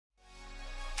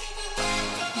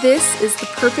This is the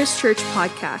Purpose Church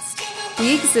podcast.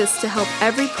 We exist to help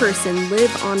every person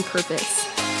live on purpose.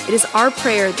 It is our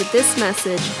prayer that this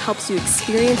message helps you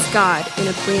experience God in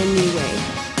a brand new way.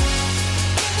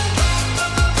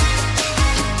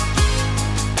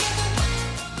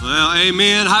 Well,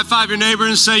 amen. High five your neighbor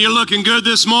and say, you're looking good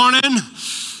this morning.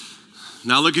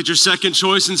 Now look at your second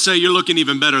choice and say, you're looking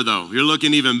even better though. You're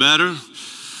looking even better.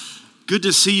 Good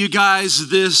to see you guys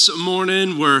this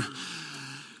morning. We're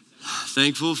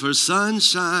thankful for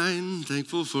sunshine,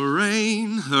 thankful for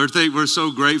rain. We're so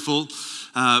grateful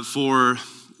for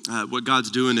what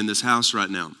God's doing in this house right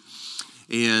now.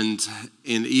 And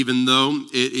even though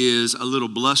it is a little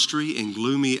blustery and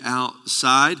gloomy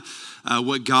outside,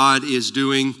 what God is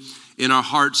doing in our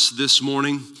hearts this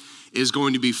morning is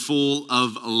going to be full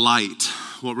of light.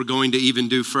 What we're going to even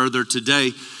do further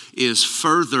today is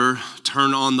further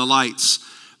turn on the lights,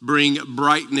 bring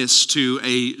brightness to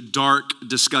a dark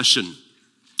discussion.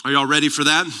 Are y'all ready for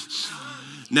that?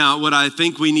 Now, what I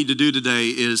think we need to do today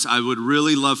is I would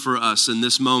really love for us in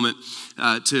this moment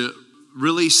to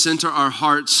really center our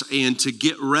hearts and to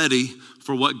get ready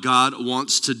for what God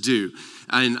wants to do.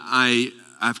 And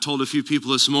I've told a few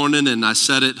people this morning, and I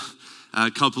said it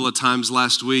a couple of times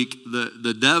last week,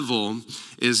 the devil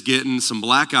is getting some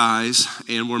black eyes,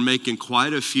 and we're making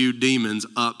quite a few demons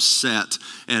upset.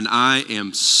 And I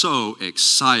am so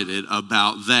excited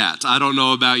about that. I don't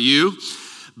know about you,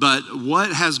 but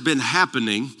what has been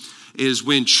happening is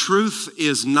when truth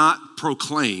is not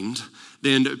proclaimed,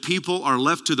 then people are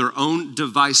left to their own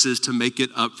devices to make it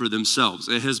up for themselves.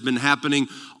 It has been happening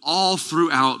all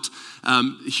throughout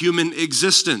human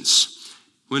existence.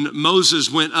 When Moses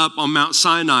went up on Mount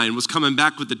Sinai and was coming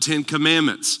back with the 10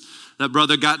 Commandments, that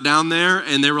brother got down there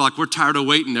and they were like, we're tired of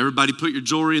waiting. Everybody put your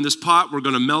jewelry in this pot. We're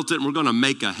going to melt it and we're going to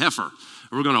make a heifer.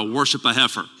 We're going to worship a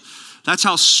heifer. That's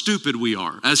how stupid we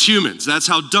are as humans. That's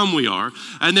how dumb we are.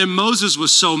 And then Moses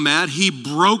was so mad, he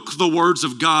broke the words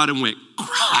of God and went,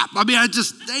 crap.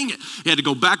 Dang it. He had to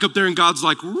go back up there and God's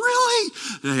like, really?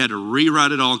 They had to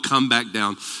rewrite it all and come back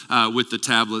down with the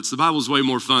tablets. The Bible's way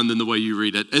more fun than the way you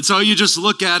read it. And so you just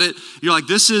look at it, you're like,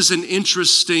 this is an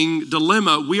interesting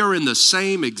dilemma. We are in the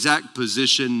same exact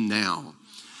position now.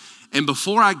 And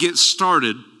before I get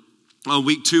started on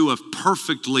week 2 of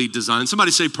Perfectly Designed,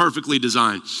 somebody say perfectly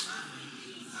designed.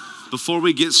 Before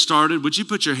we get started, would you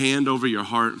put your hand over your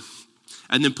heart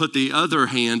and then put the other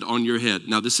hand on your head?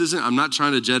 Now, I'm not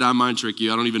trying to Jedi mind trick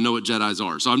you. I don't even know what Jedis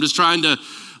are. So I'm just trying to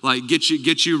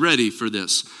get you ready for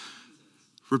this.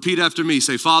 Repeat after me.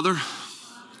 Say, Father,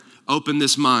 open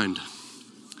this mind.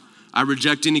 I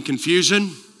reject any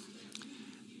confusion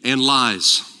and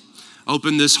lies.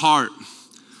 Open this heart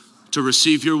to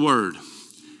receive your word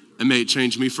and may it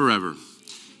change me forever.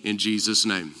 In Jesus'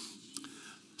 name.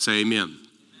 Say amen.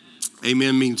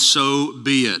 Amen means so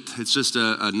be it. It's just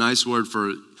a nice word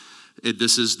for it.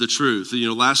 This is the truth. You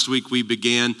know, last week we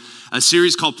began a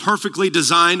series called Perfectly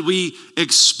Designed. We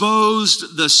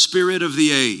exposed the spirit of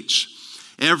the age.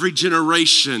 Every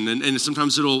generation, and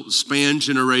sometimes it'll span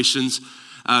generations.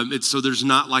 So there's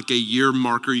not like a year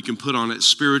marker you can put on it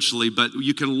spiritually, but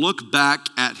you can look back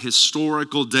at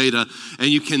historical data and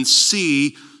you can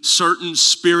see certain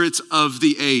spirits of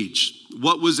the age.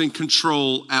 What was in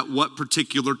control at what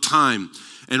particular time.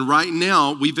 And right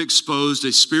now, we've exposed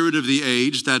a spirit of the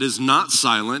age that is not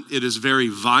silent. It is very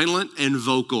violent and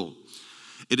vocal.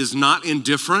 It is not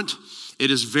indifferent. It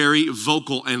is very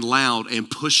vocal and loud and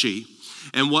pushy.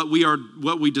 And what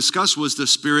we discussed was the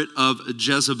spirit of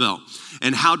Jezebel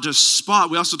and how to spot.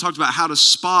 We also talked about how to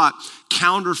spot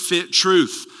counterfeit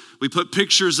truth. We put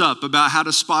pictures up about how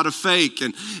to spot a fake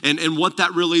and what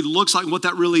that really looks like, what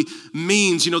that really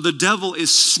means. You know, the devil is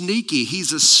sneaky.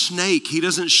 He's a snake. He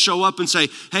doesn't show up and say,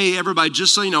 hey, everybody,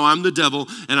 just so you know, I'm the devil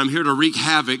and I'm here to wreak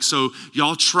havoc. So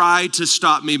y'all try to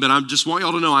stop me, but I just want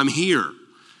y'all to know I'm here.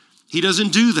 He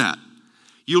doesn't do that.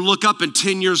 You look up and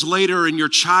 10 years later and your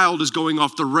child is going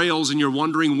off the rails and you're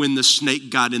wondering when the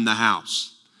snake got in the house.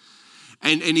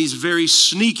 And he's very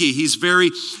sneaky, he's very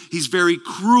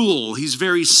cruel, he's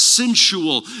very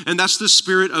sensual, and that's the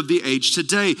spirit of the age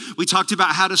today. We talked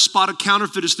about how to spot a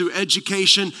counterfeit is through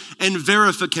education and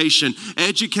verification.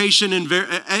 Education and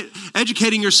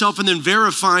educating yourself and then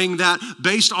verifying that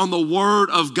based on the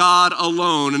word of God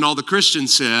alone. And all the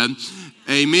Christians said,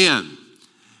 amen.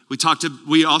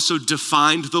 We also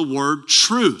defined the word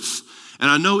truth.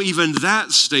 And I know even that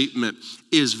statement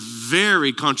is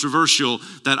very controversial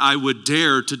that I would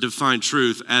dare to define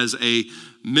truth as a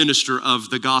minister of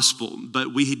the gospel.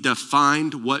 But we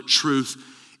defined what truth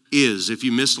is. If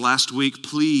you missed last week,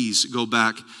 please go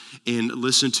back and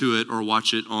listen to it or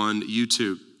watch it on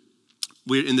YouTube.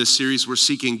 In this series, we're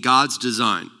seeking God's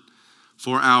design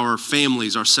for our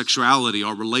families, our sexuality,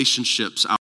 our relationships,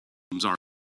 our homes, our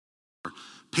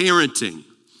parenting.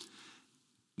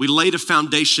 We laid a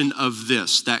foundation of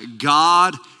this, that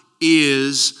God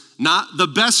is not the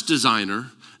best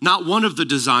designer, not one of the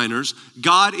designers.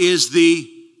 God is the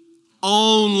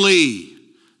only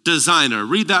designer.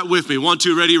 Read that with me. 1,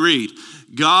 2, ready, read.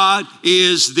 God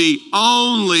is the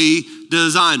only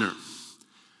designer.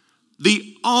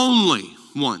 The only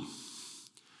one.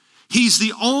 He's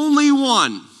the only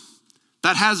one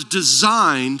that has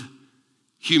designed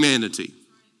humanity.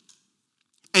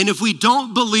 And if we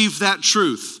don't believe that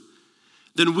truth,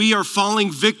 then we are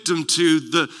falling victim to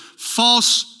the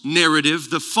false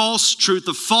narrative, the false truth,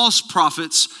 the false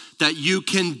prophets that you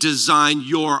can design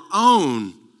your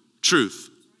own truth.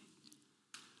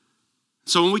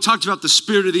 So when we talked about the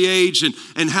spirit of the age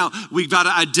and how we've got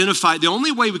to identify, the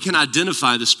only way we can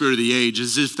identify the spirit of the age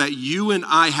is if that you and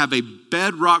I have a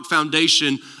bedrock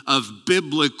foundation of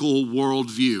biblical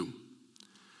worldview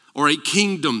or a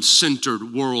kingdom-centered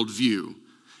worldview.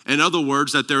 In other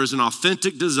words, that there is an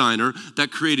authentic designer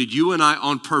that created you and I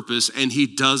on purpose, and he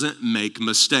doesn't make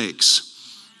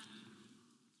mistakes.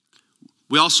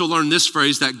 We also learned this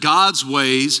phrase, that God's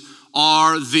ways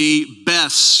are the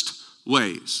best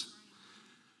ways.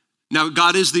 Now,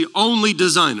 God is the only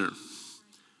designer,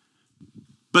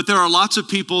 but there are lots of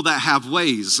people that have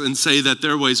ways and say that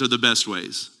their ways are the best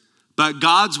ways. But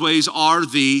God's ways are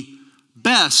the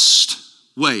best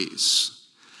ways.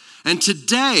 And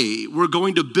today, we're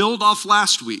going to build off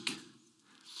last week,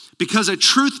 because a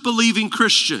truth-believing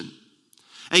Christian,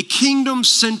 a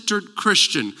kingdom-centered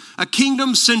Christian, a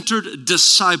kingdom-centered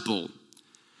disciple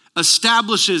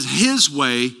establishes his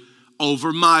way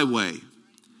over my way.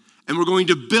 And we're going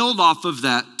to build off of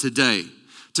that today.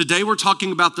 Today, we're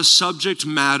talking about the subject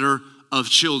matter of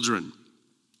children.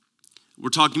 We're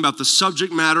talking about the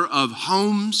subject matter of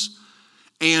homes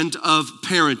and of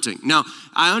parenting. Now,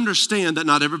 I understand that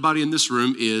not everybody in this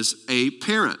room is a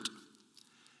parent.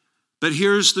 But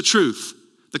here's the truth.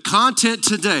 The content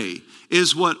today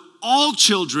is what all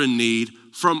children need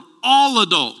from all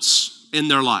adults in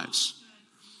their lives.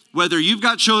 Whether you've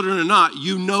got children or not,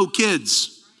 you know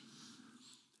kids.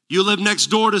 You live next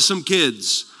door to some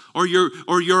kids, or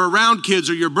you're around kids,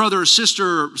 or your brother or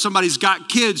sister or somebody's got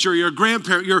kids, or you're a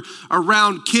grandparent, you're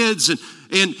around kids, and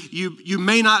you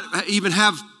may not even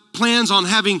have plans on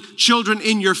having children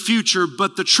in your future,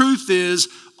 but the truth is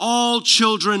all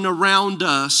children around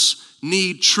us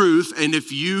need truth, and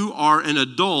if you are an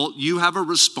adult, you have a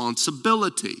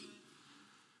responsibility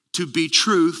to be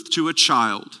truth to a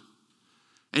child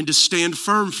and to stand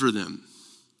firm for them.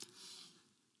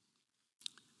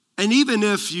 And even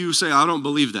if you say, I don't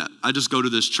believe that, I just go to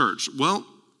this church. Well,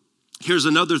 here's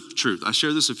another truth. I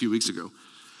shared this a few weeks ago.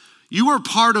 You are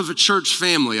part of a church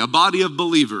family, a body of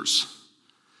believers,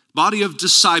 body of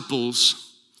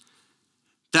disciples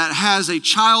that has a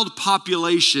child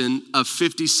population of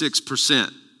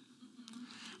 56%.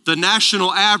 The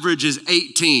national average is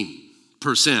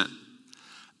 18%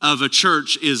 of a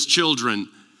church is children.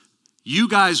 You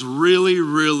guys really,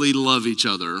 really love each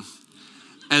other.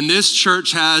 And this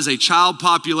church has a child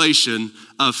population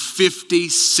of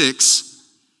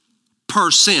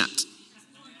 56%.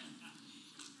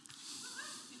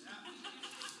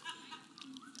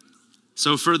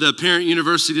 So for the Parent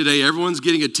University today, everyone's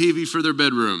getting a TV for their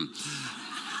bedroom.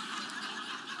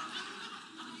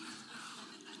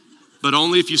 But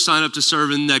only if you sign up to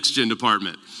serve in the Next Gen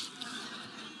department.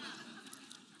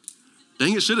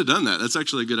 Dang, it should have done that. That's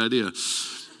actually a good idea.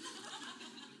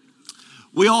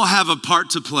 We all have a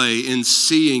part to play in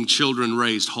seeing children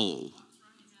raised whole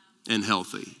and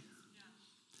healthy.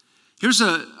 Here's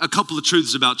a couple of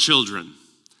truths about children.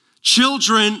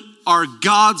 Children are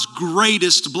God's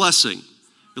greatest blessing.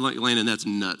 You're like, Landon, that's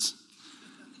nuts.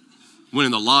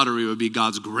 Winning the lottery would be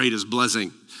God's greatest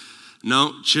blessing.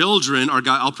 No, children are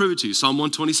God. I'll prove it to you. Psalm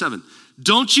 127.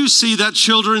 Don't you see that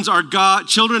children are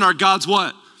God's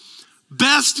what?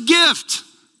 Best gift.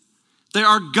 They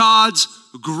are God's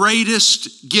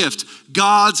greatest gift,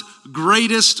 God's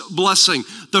greatest blessing.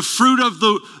 The fruit of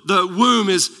the womb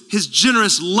is his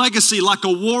generous legacy. Like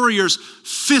a warrior's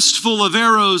fistful of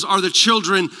arrows are the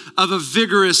children of a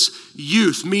vigorous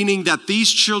youth, meaning that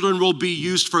these children will be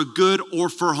used for good or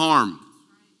for harm.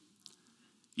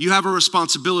 You have a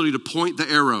responsibility to point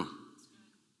the arrow.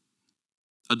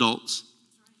 Adults.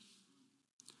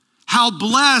 How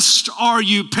blessed are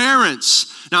you,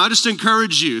 parents? Now, I just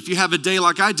encourage you, if you have a day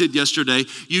like I did yesterday,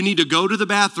 you need to go to the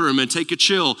bathroom and take a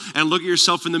chill and look at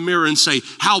yourself in the mirror and say,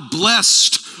 how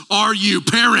blessed are you,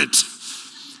 parent?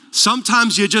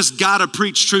 Sometimes you just gotta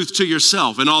preach truth to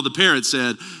yourself. And all the parents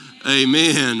said,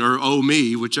 amen, or oh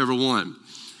me, whichever one.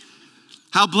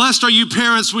 How blessed are you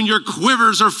parents when your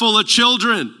quivers are full of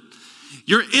children.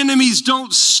 Your enemies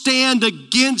don't stand a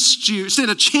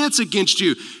chance against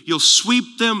you. You'll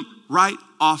sweep them right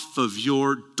off of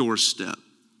your doorstep.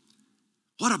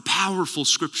 What a powerful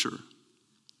scripture.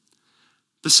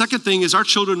 The second thing is our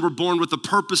children were born with a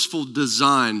purposeful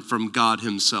design from God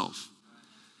himself.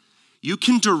 You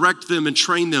can direct them and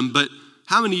train them, but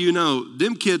how many of you know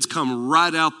them kids come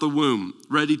right out the womb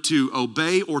ready to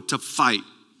obey or to fight?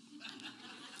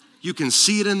 You can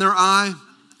see it in their eye.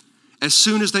 As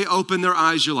soon as they open their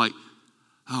eyes, you're like,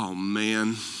 oh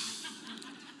man,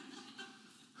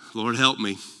 Lord help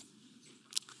me.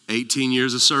 18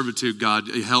 years of servitude, God,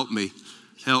 help me,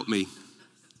 help me.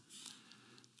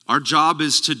 Our job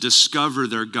is to discover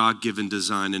their God-given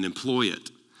design and employ it.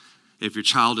 If your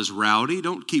child is rowdy,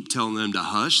 don't keep telling them to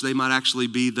hush. They might actually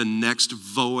be the next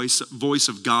voice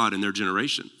of God in their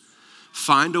generation.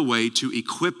 Find a way to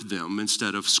equip them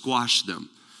instead of squash them.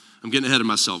 I'm getting ahead of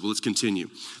myself, but let's continue.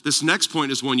 This next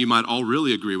point is one you might all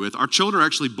really agree with. Our children are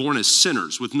actually born as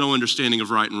sinners with no understanding of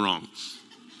right and wrong.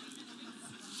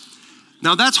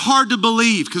 Now that's hard to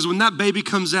believe because when that baby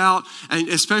comes out, and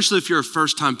especially if you're a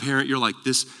first-time parent, you're like,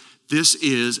 this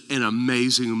is an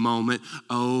amazing moment.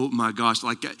 Oh my gosh,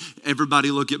 like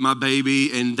everybody look at my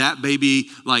baby, and that baby,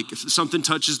 like something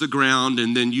touches the ground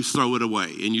and then you throw it away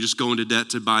and you just go into debt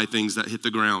to buy things that hit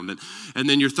the ground. And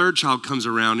then your third child comes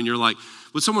around and you're like,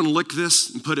 would someone lick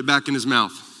this and put it back in his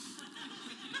mouth?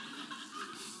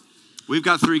 We've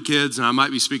got 3 kids and I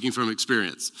might be speaking from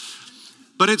experience.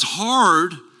 But it's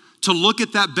hard to look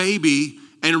at that baby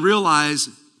and realize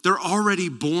they're already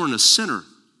born a sinner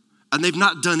and they've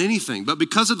not done anything. But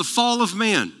because of the fall of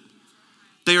man,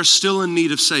 they are still in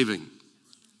need of saving.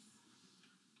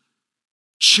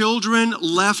 Children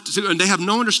left, and they have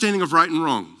no understanding of right and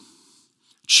wrong.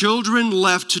 Children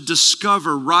left to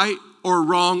discover right or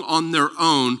wrong on their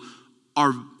own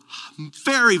are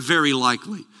very, very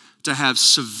likely to have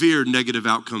severe negative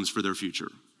outcomes for their future.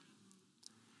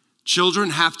 Children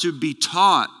have to be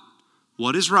taught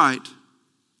what is right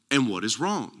and what is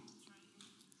wrong.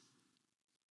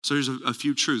 So here's a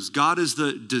few truths. God is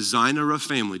the designer of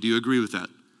family. Do you agree with that?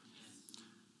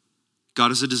 God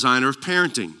is the designer of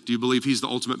parenting. Do you believe he's the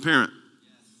ultimate parent?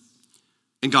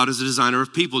 And God is the designer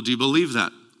of people. Do you believe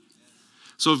that?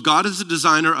 So if God is the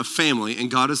designer of family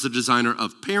and God is the designer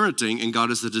of parenting and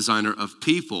God is the designer of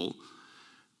people,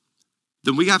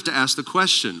 then we have to ask the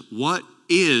question, what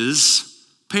is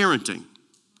parenting?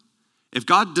 If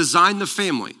God designed the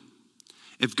family,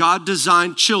 if God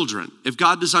designed children, if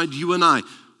God designed you and I,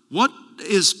 what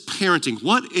is parenting?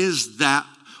 What is that?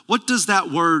 What does that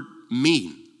word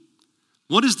mean?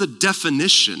 What is the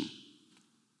definition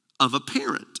of a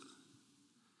parent?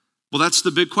 Well, that's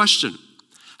the big question.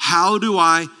 How do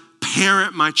I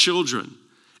parent my children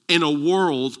in a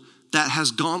world that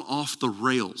has gone off the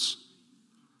rails?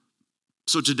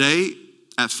 So today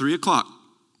at 3:00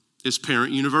 is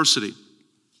Parent University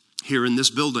here in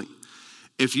this building.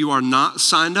 If you are not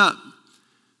signed up,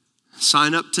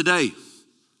 sign up today.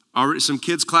 Already, some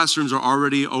kids' classrooms are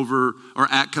already over or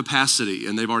at capacity,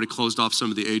 and they've already closed off some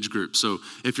of the age groups. So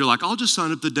if you're like, I'll just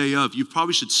sign up the day of, you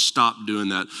probably should stop doing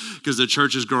that because the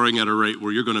church is growing at a rate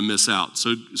where you're going to miss out.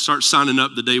 So start signing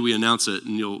up the day we announce it,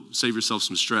 and you'll save yourself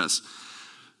some stress.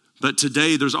 But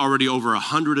today, there's already over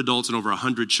 100 adults and over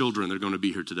 100 children that are going to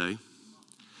be here today.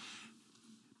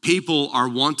 People are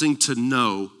wanting to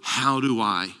know, how do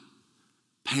I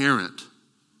parent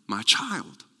my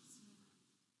child?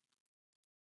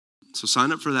 So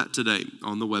sign up for that today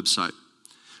on the website.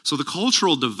 So the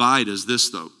cultural divide is this,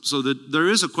 though. So there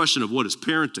is a question of what is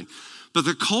parenting. But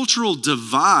the cultural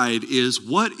divide is,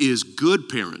 what is good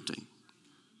parenting?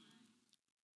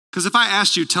 Because if I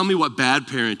asked you, tell me what bad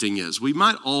parenting is, we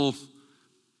might all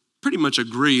pretty much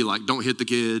agree, like, don't hit the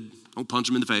kid, don't punch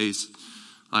him in the face,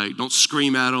 like, don't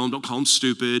scream at them, don't call them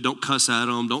stupid, don't cuss at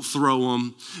them, don't throw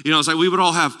them. You know, it's like we would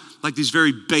all have like these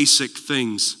very basic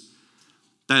things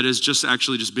that is just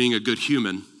actually just being a good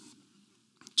human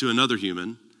to another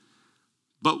human.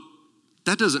 But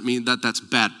that doesn't mean that that's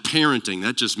bad parenting.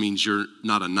 That just means you're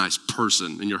not a nice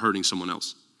person and you're hurting someone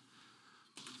else.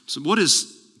 So what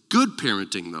is good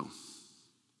parenting, though?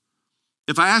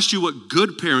 If I asked you what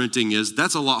good parenting is,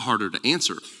 that's a lot harder to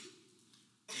answer.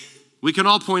 We can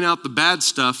all point out the bad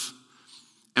stuff,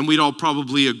 and we'd all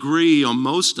probably agree on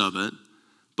most of it.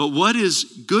 But what is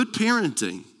good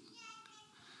parenting?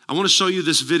 I want to show you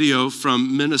this video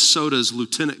from Minnesota's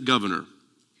Lieutenant Governor.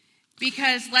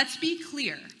 Because let's be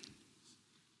clear,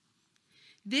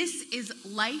 This is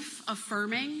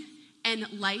life-affirming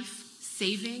and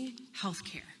life-saving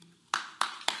healthcare.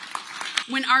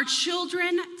 When our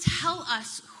children tell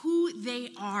us who they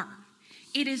are,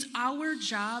 it is our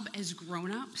job as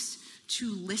grown-ups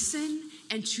to listen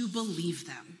and to believe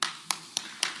them.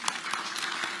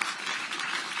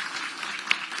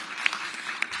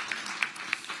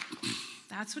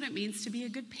 That's what it means to be a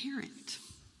good parent.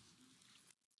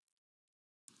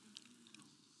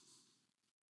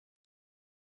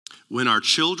 When our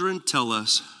children tell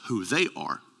us who they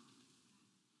are,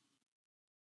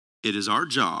 it is our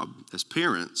job as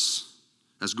parents,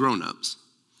 as grown-ups,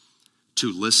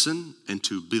 to listen and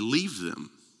to believe them.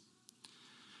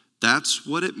 That's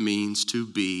what it means to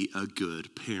be a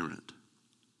good parent.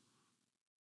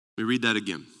 Let me read that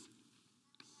again.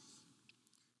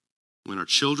 When our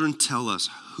children tell us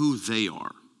who they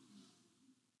are,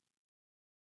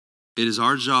 it is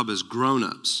our job as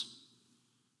grown-ups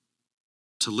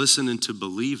to listen and to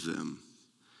believe them.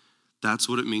 That's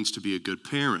what it means to be a good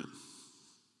parent.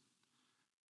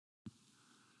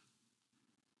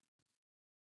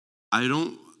 I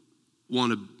don't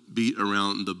want to beat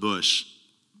around the bush,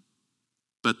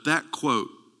 but that quote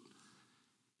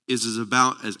is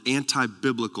about as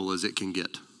anti-biblical as it can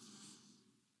get.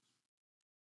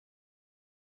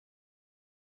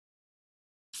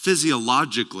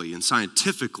 Physiologically and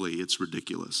scientifically, it's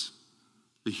ridiculous.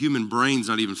 The human brain's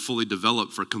not even fully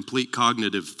developed for complete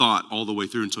cognitive thought all the way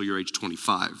through until you're age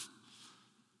 25.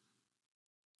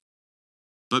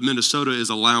 But Minnesota is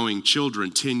allowing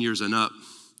children 10 years and up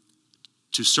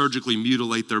to surgically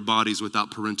mutilate their bodies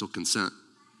without parental consent.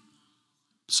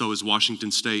 So is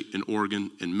Washington State and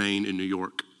Oregon and Maine and New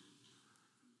York.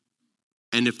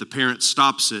 And if the parent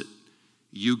stops it,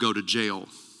 you go to jail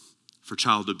for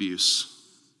child abuse.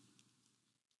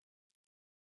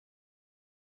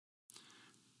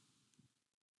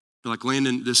 You're like,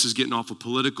 Landon, this is getting awful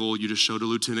political. You just showed a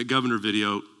lieutenant governor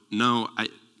video. No,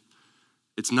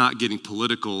 it's not getting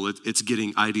political. It's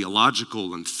getting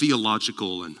ideological and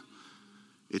theological, and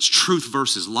it's truth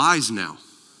versus lies now.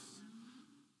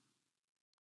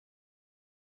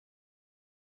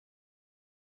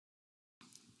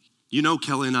 You know,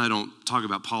 Kelly and I don't talk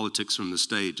about politics from the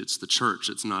stage. It's the church.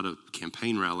 It's not a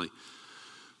campaign rally.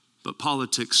 But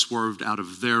politics swerved out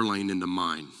of their lane into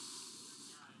mine.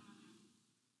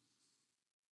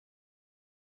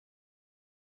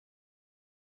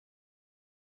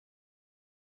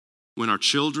 When our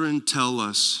children tell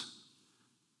us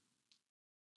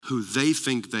who they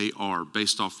think they are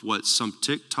based off what some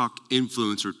TikTok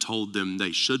influencer told them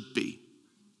they should be,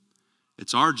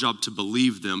 it's our job to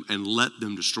believe them and let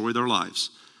them destroy their lives.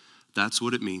 That's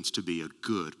what it means to be a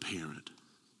good parent.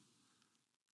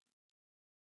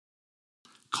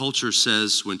 Culture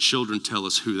says when children tell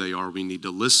us who they are, we need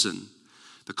to listen.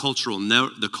 The cultural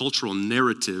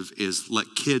narrative is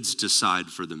let kids decide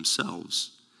for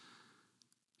themselves.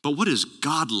 But what is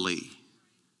godly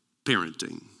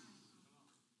parenting?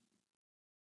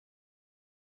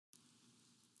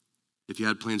 If you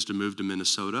had plans to move to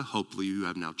Minnesota, hopefully you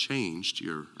have now changed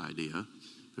your idea.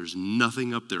 There's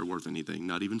nothing up there worth anything,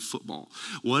 not even football.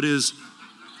 What is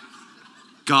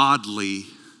godly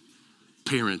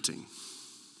parenting?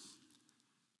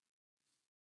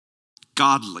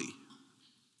 Godly.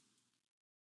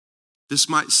 This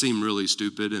might seem really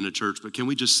stupid in a church, but can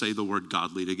we just say the word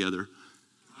godly together?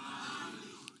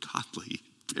 Godly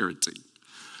parenting.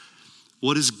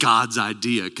 What is God's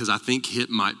idea? Because I think it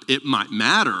might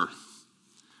matter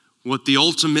what the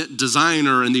ultimate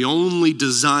designer and the only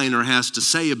designer has to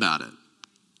say about it.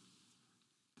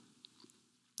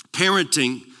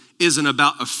 Parenting isn't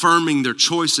about affirming their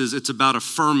choices, it's about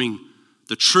affirming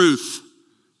the truth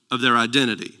of their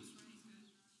identity.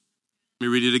 Let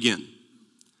me read it again.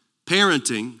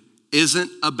 Parenting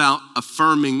isn't about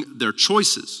affirming their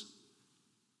choices.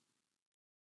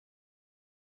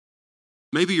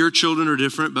 Maybe your children are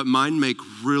different, but mine make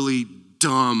really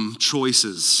dumb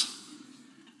choices.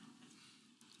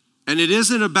 And it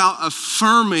isn't about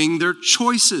affirming their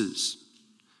choices.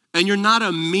 And you're not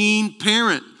a mean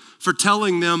parent for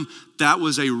telling them that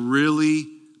was a really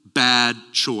bad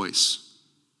choice.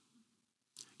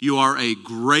 You are a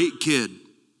great kid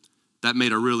that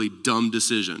made a really dumb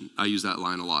decision. I use that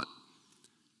line a lot.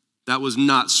 That was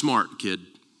not smart, kid.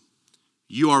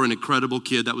 You are an incredible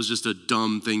kid. That was just a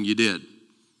dumb thing you did.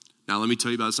 Now, let me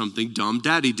tell you about something dumb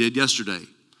Daddy did yesterday.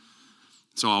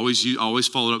 So I always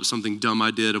followed up with something dumb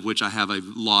I did, of which I have a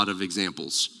lot of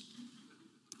examples.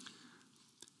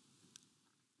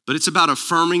 But it's about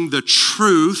affirming the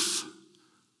truth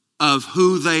of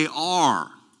who they are.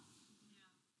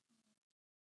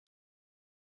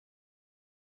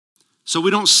 So we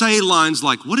don't say lines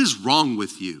like, what is wrong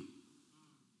with you?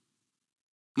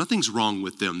 Nothing's wrong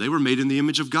with them. They were made in the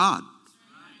image of God.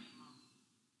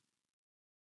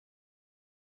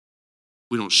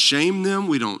 We don't shame them.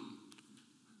 We don't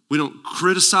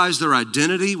criticize their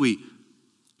identity. We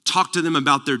talk to them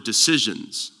about their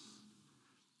decisions.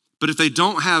 But if they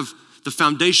don't have the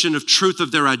foundation of truth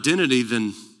of their identity,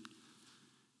 then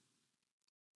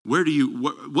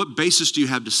what basis do you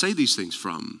have to say these things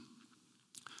from?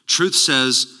 Truth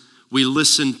says we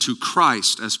listen to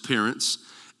Christ as parents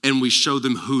and we show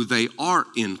them who they are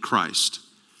in Christ.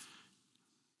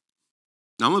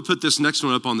 Now I'm going to put this next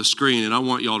one up on the screen and I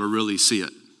want y'all to really see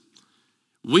it.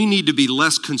 We need to be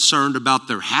less concerned about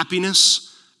their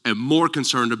happiness and more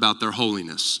concerned about their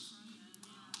holiness.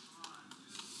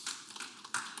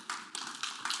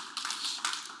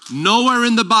 Nowhere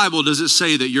in the Bible does it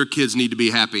say that your kids need to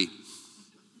be happy.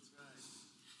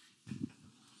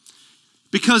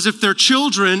 Because if they're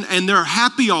children and they're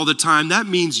happy all the time, that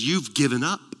means you've given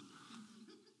up.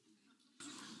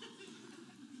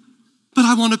 But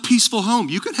I want a peaceful home.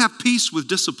 You can have peace with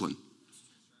discipline.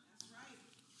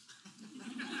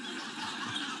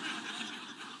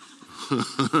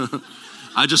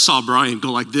 I just saw Brian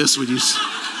go like this when you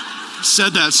said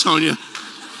that, Sonia.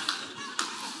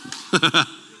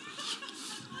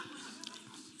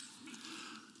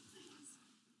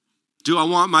 Do I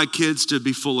want my kids to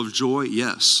be full of joy?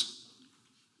 Yes.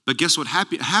 But guess what?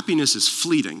 Happiness is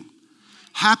fleeting.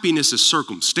 Happiness is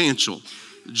circumstantial.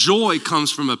 Joy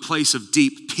comes from a place of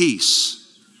deep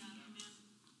peace.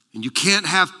 And you can't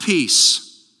have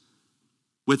peace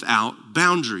without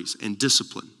boundaries and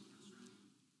discipline.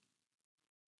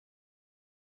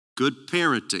 Good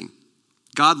parenting,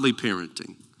 godly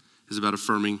parenting, is about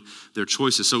affirming their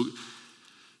choices. So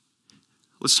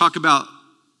let's talk about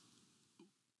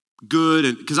good,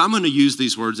 and because I'm going to use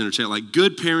these words interchangeably, like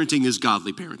good parenting is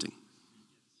godly parenting.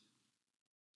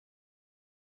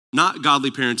 Not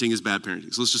godly parenting is bad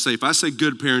parenting. So let's just say if I say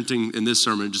good parenting in this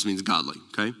sermon, it just means godly,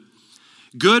 okay?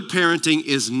 Good parenting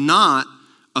is not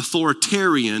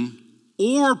authoritarian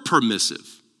or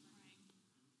permissive.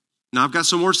 Now I've got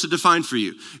some words to define for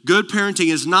you. Good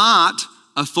parenting is not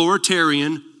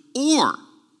authoritarian or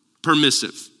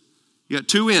permissive. You got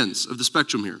two ends of the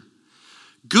spectrum here.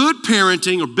 Good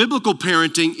parenting or biblical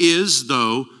parenting is,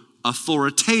 though,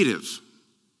 authoritative.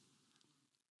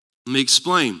 Let me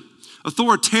explain.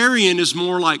 Authoritarian is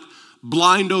more like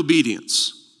blind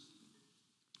obedience.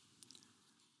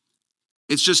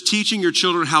 It's just teaching your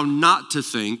children how not to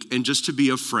think and just to be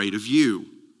afraid of you.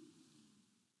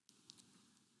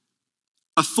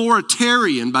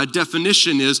 Authoritarian, by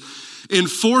definition, is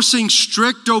enforcing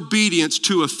strict obedience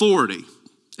to authority,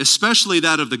 especially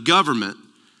that of the government,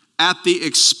 at the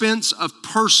expense of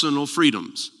personal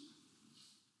freedoms.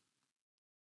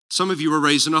 Some of you were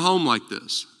raised in a home like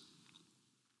this.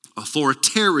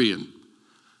 Authoritarian,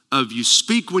 of you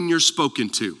speak when you're spoken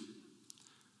to.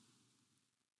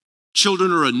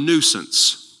 Children are a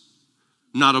nuisance,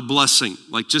 not a blessing.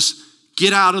 Like, just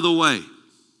get out of the way.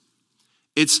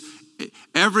 It's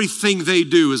everything they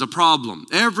do is a problem.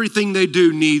 Everything they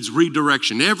do needs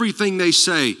redirection. Everything they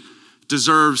say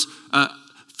deserves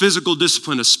physical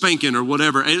discipline, a spanking or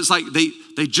whatever. And it's like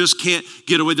they just can't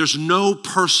get away. There's no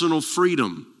personal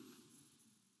freedom.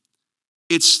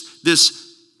 It's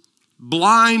this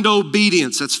blind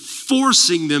obedience that's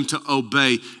forcing them to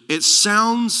obey. It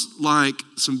sounds like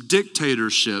some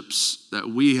dictatorships that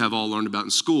we have all learned about in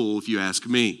school, if you ask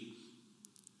me.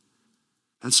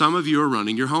 And some of you are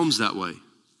running your homes that way.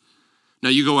 Now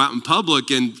you go out in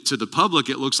public, and to the public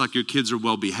it looks like your kids are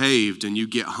well behaved, and you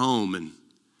get home and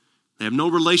they have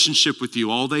no relationship with you.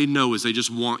 All they know is they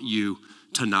just want you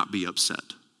to not be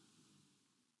upset.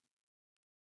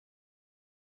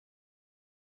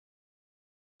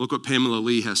 Look what Pamela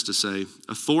Lee has to say.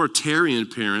 Authoritarian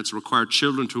parents require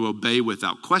children to obey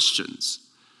without questions.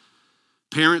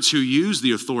 Parents who use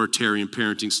the authoritarian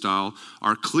parenting style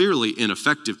are clearly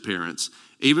ineffective parents,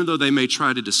 even though they may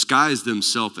try to disguise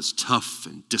themselves as tough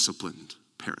and disciplined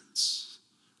parents.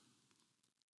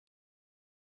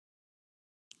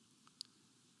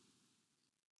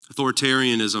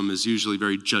 Authoritarianism is usually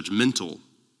very judgmental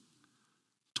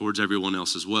towards everyone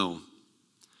else as well.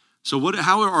 So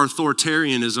how are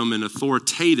authoritarianism and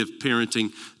authoritative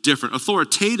parenting different?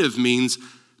 Authoritative means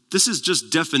this is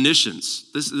just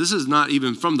definitions. This is not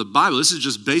even from the Bible. This is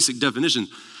just basic definitions.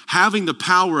 Having the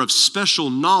power of special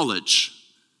knowledge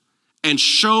and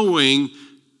showing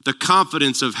the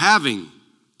confidence of having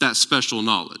that special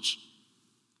knowledge.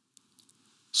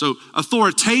 So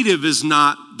authoritative is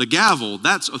not the gavel.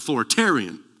 That's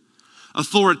authoritarian.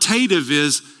 Authoritative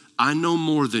is, I know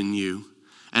more than you,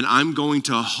 and I'm going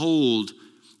to hold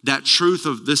that truth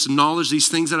of this knowledge, these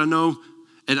things that I know,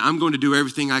 and I'm going to do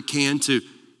everything I can to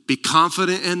be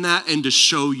confident in that and to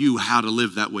show you how to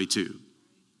live that way too.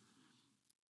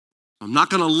 I'm not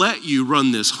going to let you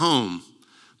run this home,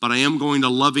 but I am going to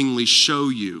lovingly show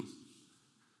you,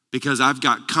 because I've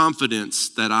got confidence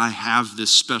that I have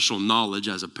this special knowledge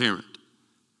as a parent.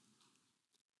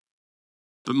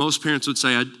 But most parents would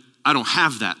say, I don't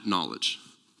have that knowledge.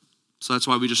 So that's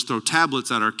why we just throw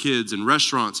tablets at our kids in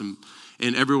restaurants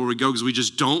and everywhere we go, because we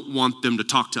just don't want them to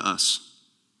talk to us.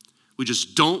 We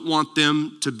just don't want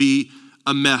them to be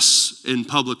a mess in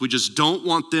public. We just don't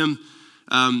want them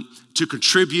to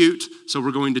contribute. So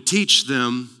we're going to teach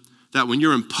them that when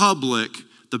you're in public,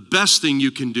 the best thing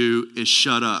you can do is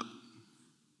shut up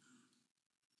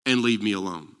and leave me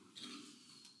alone.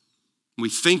 We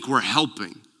think we're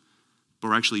helping, but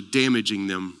we're actually damaging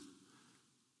them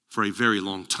for a very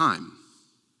long time.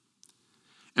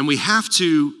 And we have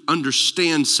to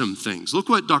understand some things. Look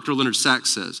what Dr. Leonard Sachs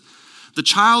says. The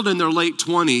child in their late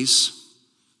 20s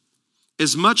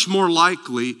is much more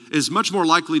likely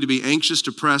to be anxious,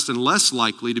 depressed, and less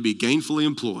likely to be gainfully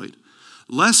employed,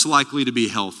 less likely to be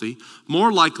healthy,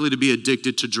 more likely to be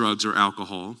addicted to drugs or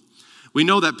alcohol. We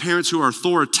know that parents who are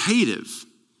authoritative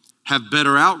have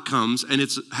better outcomes, and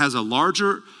it has a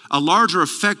larger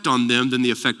effect on them than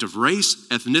the effect of race,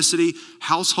 ethnicity,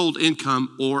 household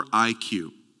income, or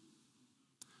IQ.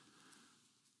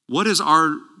 What is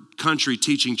our country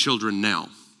teaching children now?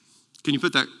 Can you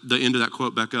put the end of that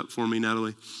quote back up for me,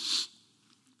 Natalie?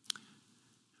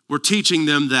 We're teaching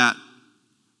them that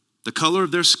the color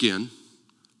of their skin,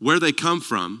 where they come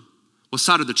from, what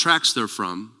side of the tracks they're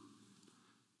from,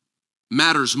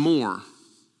 matters more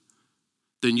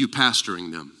than you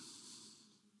pastoring them.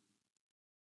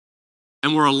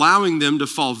 And we're allowing them to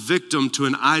fall victim to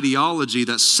an ideology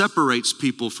that separates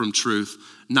people from truth,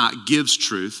 not gives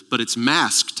truth, but it's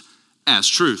masked as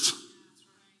truth.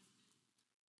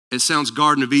 It sounds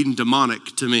Garden of Eden demonic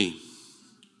to me.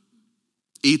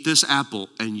 Eat this apple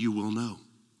and you will know.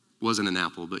 Wasn't an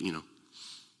apple, but you know.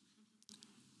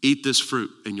 Eat this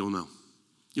fruit and you'll know.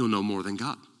 You'll know more than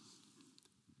God.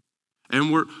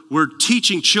 And we're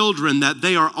teaching children that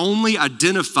they are only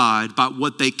identified by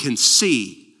what they can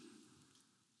see.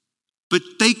 But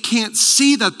they can't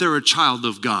see that they're a child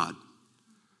of God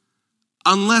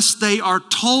unless they are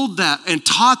told that and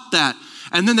taught that,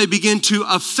 and then they begin to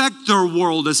affect their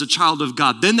world as a child of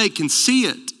God. Then they can see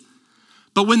it.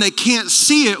 But when they can't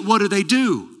see it, what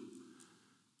do?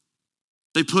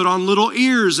 They put on little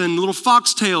ears and little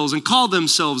foxtails and call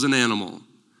themselves an animal.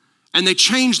 And they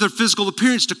change their physical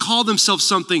appearance to call themselves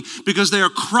something because they are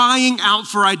crying out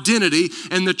for identity.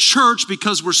 And the church,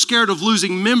 because we're scared of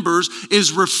losing members,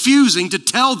 is refusing to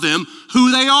tell them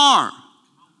who they are.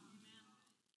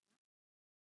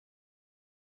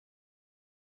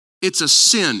 It's a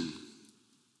sin.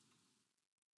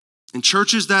 And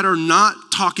churches that are not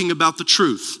talking about the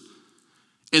truth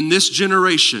in this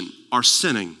generation are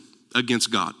sinning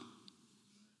against God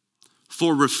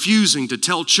for refusing to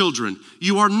tell children,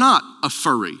 you are not a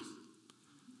furry.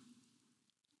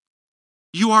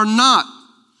 You are not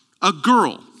a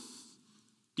girl.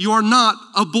 You are not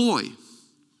a boy.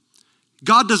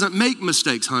 God doesn't make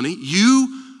mistakes, honey.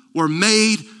 You were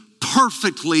made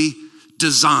perfectly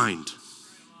designed.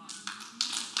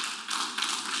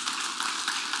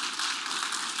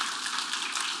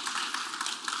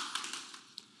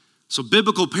 So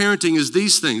biblical parenting is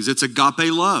these things. It's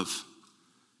agape love.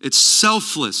 It's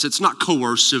selfless. It's not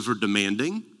coercive or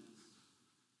demanding.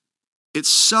 It's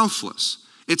selfless.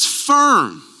 It's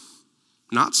firm,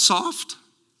 not soft.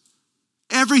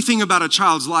 Everything about a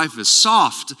child's life is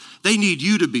soft. They need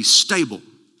you to be stable.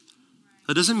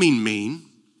 That doesn't mean mean.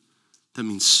 That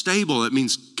means stable. It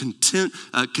means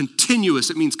continuous.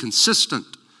 It means consistent.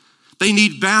 They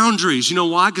need boundaries. You know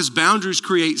why? Because boundaries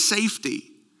create safety.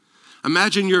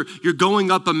 Imagine you're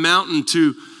going up a mountain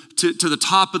to the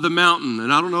top of the mountain.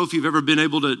 And I don't know if you've ever been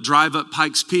able to drive up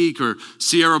Pikes Peak or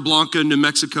Sierra Blanca, New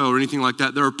Mexico, or anything like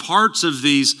that. There are parts of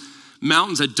these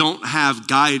mountains that don't have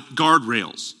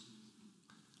guardrails.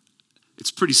 It's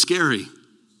pretty scary.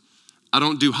 I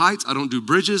don't do heights. I don't do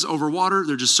bridges over water.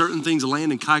 There are just certain things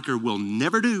Land and Kiker will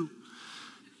never do.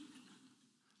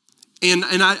 And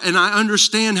I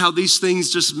understand how these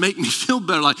things just make me feel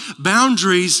better. Like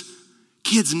boundaries,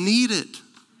 kids need it.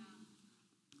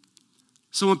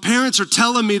 So when parents are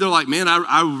telling me, they're like, man,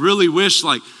 I really wish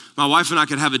like my wife and I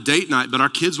could have a date night, but our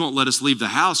kids won't let us leave the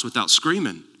house without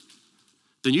screaming.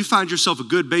 Then you find yourself a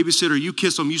good babysitter, you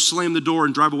kiss them, you slam the door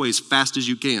and drive away as fast as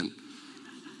you can.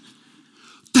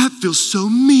 That feels so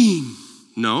mean.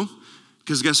 No,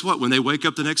 Because guess what? When they wake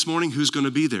up the next morning, who's going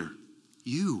to be there?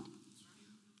 You.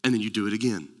 And then you do it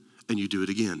again, and you do it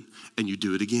again, and you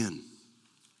do it again.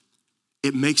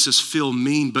 It makes us feel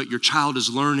mean, but your child is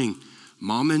learning,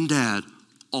 mom and dad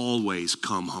always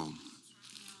come home.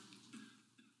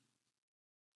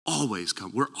 Always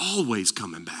come. We're always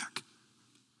coming back.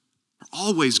 We're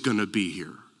always going to be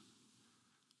here.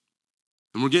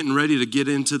 And we're getting ready to get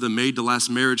into the Made to Last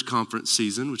Marriage Conference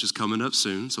season, which is coming up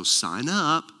soon, so sign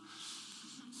up.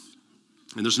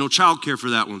 And there's no childcare for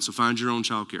that one, so find your own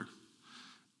childcare.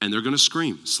 And they're going to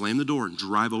scream, slam the door, and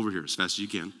drive over here as fast as you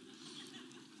can.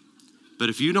 But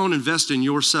if you don't invest in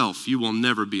yourself, you will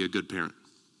never be a good parent.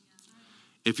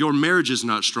 If your marriage is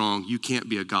not strong, you can't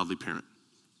be a godly parent.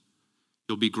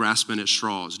 You'll be grasping at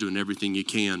straws, doing everything you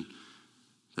can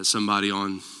that somebody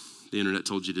on the internet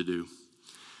told you to do.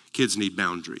 Kids need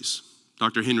boundaries.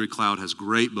 Dr. Henry Cloud has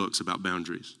great books about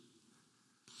boundaries.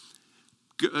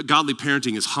 Godly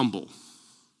parenting is humble.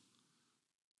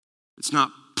 It's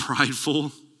not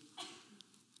prideful.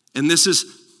 And this is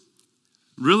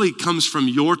really comes from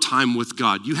your time with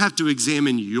God. You have to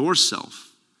examine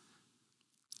yourself.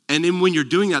 And then when you're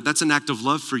doing that, that's an act of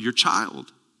love for your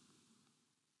child.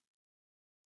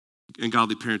 And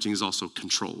godly parenting is also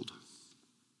controlled.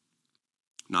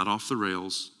 Not off the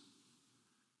rails.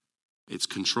 It's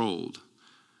controlled.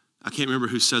 I can't remember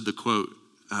who said the quote.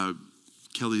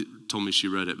 Kelly told me she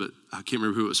read it, but I can't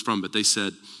remember who it was from, but they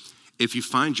said, if you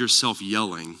find yourself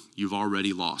yelling, you've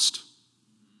already lost.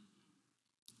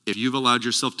 If you've allowed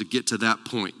yourself to get to that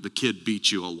point, the kid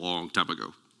beat you a long time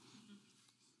ago.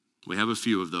 We have a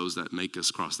few of those that make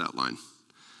us cross that line.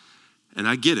 And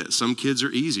I get it. Some kids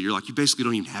are easy. You're like, you basically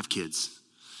don't even have kids.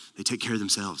 They take care of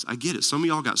themselves. I get it. Some of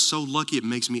y'all got so lucky it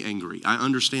makes me angry. I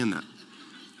understand that.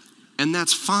 And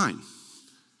that's fine.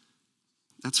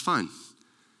 That's fine.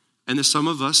 And there's some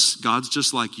of us, God's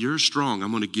just like, you're strong.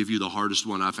 I'm going to give you the hardest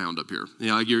one I found up here. You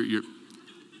know, like you're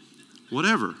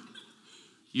whatever.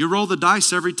 You roll the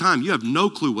dice every time. You have no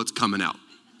clue what's coming out.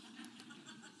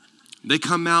 They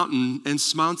come out and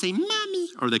smile and say, Mommy.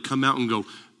 Or they come out and go,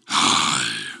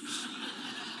 hi,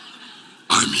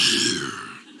 I'm here.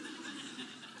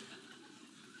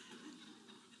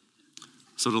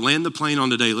 So to land the plane on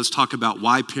today, let's talk about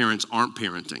why parents aren't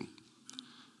parenting.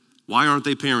 Why aren't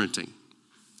they parenting?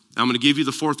 Now, I'm going to give you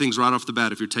the 4 things right off the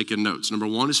bat if you're taking notes. Number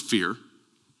 1 is fear.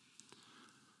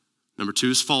 Number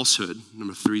 2 is falsehood.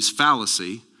 Number 3 is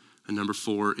fallacy. And number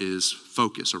 4 is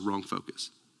focus or wrong focus.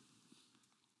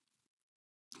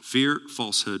 Fear,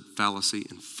 falsehood, fallacy,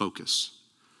 and focus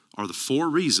are the 4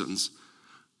 reasons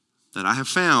that I have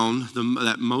found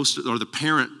that most are the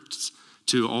parents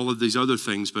to all of these other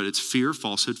things, but it's fear,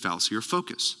 falsehood, fallacy, or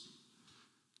focus.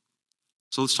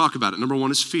 So let's talk about it. Number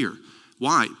 1 is fear.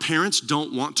 Why? Parents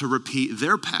don't want to repeat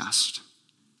their past.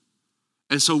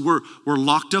 And so we're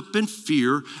locked up in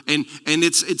fear, and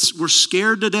we're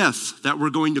scared to death that we're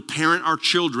going to parent our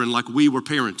children like we were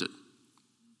parented.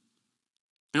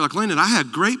 And you're like, Landon, I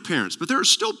had great parents, but there are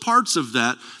still parts of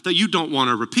that you don't want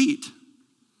to repeat.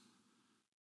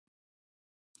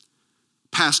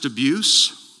 Past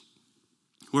abuse.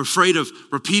 We're afraid of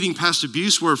repeating past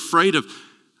abuse. We're afraid of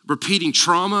repeating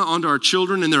trauma onto our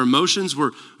children and their emotions.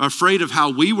 We're afraid of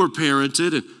how we were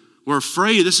parented, and we're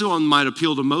afraid, this one might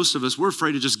appeal to most of us, we're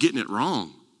afraid of just getting it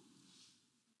wrong.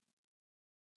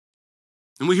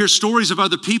 And we hear stories of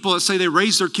other people that say they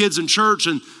raised their kids in church,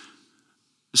 and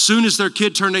as soon as their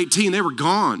kid turned 18, they were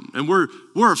gone. And we're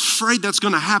afraid that's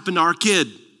going to happen to our kid.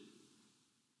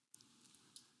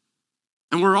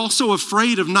 And we're also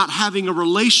afraid of not having a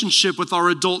relationship with our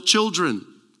adult children.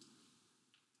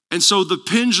 And so the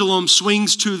pendulum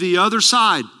swings to the other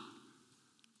side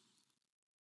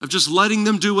of just letting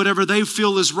them do whatever they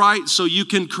feel is right so you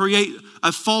can create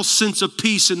a false sense of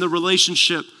peace in the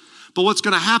relationship. But what's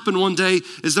going to happen one day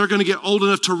is they're going to get old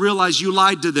enough to realize you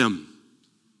lied to them.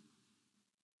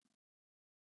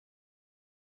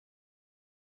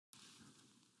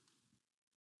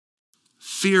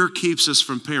 Fear keeps us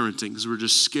from parenting because we're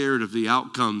just scared of the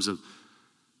outcomes of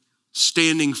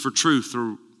standing for truth.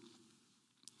 Or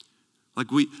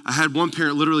I had one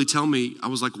parent literally tell me, I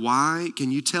was like, why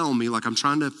can you tell me, like I'm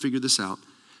trying to figure this out,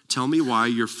 tell me why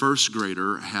your first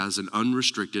grader has an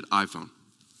unrestricted iPhone.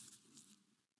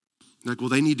 Like, well,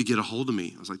 they need to get a hold of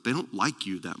me. I was like, they don't like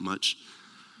you that much.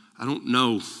 I don't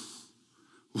know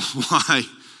why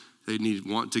they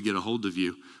want to get a hold of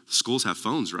you. Schools have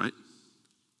phones, right?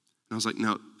 And I was like,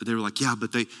 no, they were like, yeah,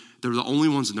 but they were the only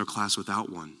ones in their class without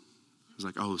one. I was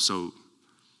like, oh, so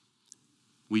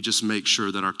we just make sure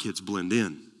that our kids blend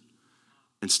in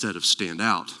instead of stand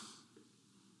out.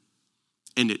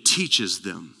 And it teaches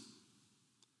them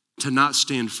to not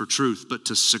stand for truth, but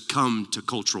to succumb to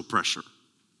cultural pressure.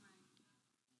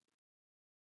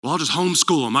 Well, I'll just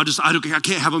homeschool them. I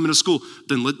can't have them in a school.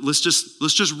 Then let's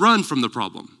just run from the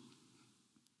problem.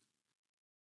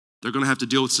 They're going to have to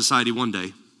deal with society one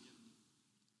day.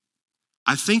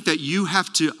 I think that you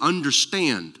have to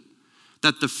understand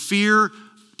that the fear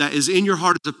that is in your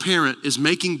heart as a parent is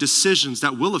making decisions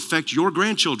that will affect your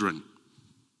grandchildren.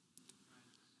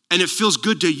 And it feels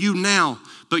good to you now,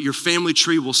 but your family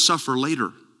tree will suffer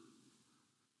later.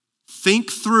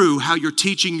 Think through how you're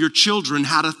teaching your children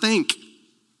how to think.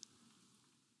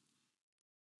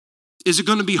 Is it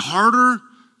going to be harder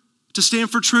to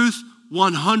stand for truth?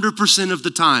 100% of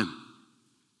the time.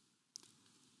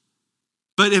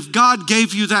 But if God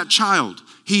gave you that child,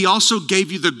 he also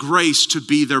gave you the grace to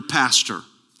be their pastor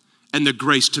and the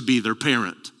grace to be their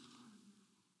parent.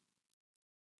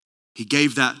 He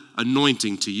gave that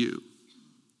anointing to you.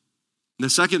 And the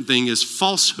second thing is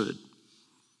falsehood.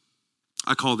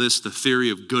 I call this the theory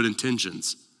of good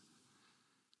intentions.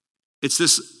 It's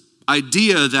this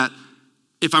idea that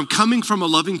if I'm coming from a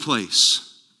loving place,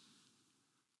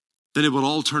 then it will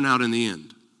all turn out in the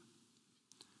end.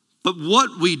 But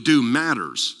what we do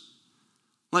matters.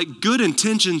 Like good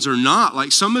intentions or not,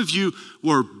 like some of you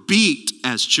were beat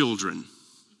as children.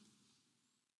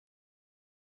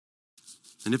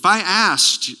 And if I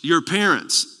asked your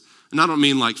parents, and I don't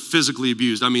mean like physically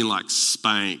abused, I mean like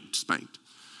spanked.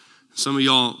 Some of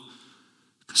y'all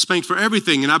spanked for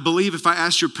everything. And I believe if I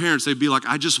asked your parents, they'd be like,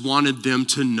 I just wanted them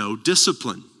to know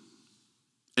discipline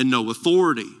and know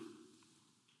authority.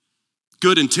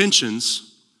 Good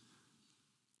intentions,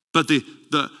 but the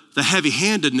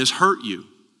heavy-handedness hurt you.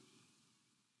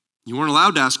 You weren't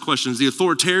allowed to ask questions. The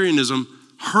authoritarianism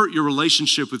hurt your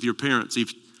relationship with your parents,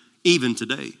 even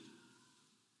today.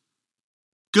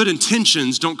 Good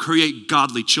intentions don't create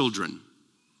godly children.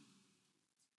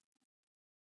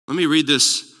 Let me read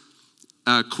this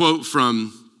quote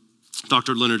from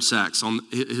Dr. Leonard Sachs on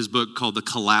his book called The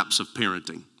Collapse of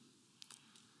Parenting.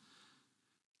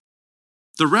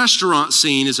 The restaurant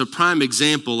scene is a prime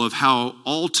example of how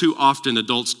all too often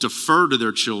adults defer to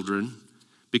their children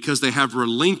because they have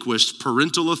relinquished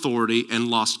parental authority and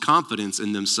lost confidence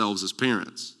in themselves as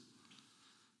parents.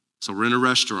 So we're in a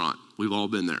restaurant. We've all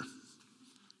been there.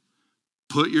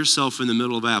 Put yourself in the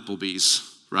middle of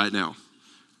Applebee's right now.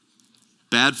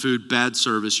 Bad food, bad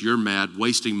service, you're mad,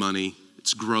 wasting money,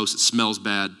 it's gross, it smells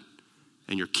bad,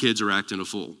 and your kids are acting a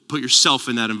fool. Put yourself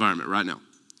in that environment right now.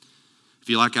 If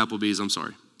you like Applebee's, I'm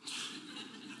sorry.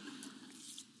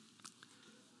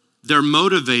 They're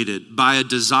motivated by a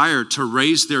desire to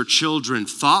raise their children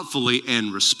thoughtfully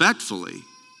and respectfully.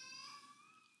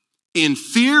 In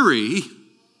theory,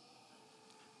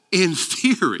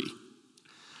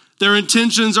 their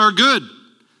intentions are good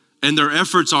and their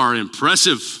efforts are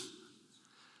impressive.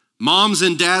 Moms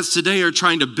and dads today are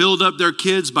trying to build up their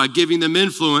kids by giving them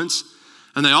influence,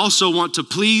 and they also want to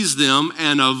please them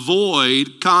and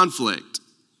avoid conflict.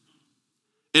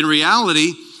 In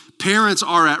reality, parents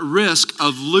are at risk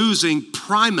of losing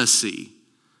primacy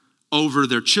over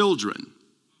their children.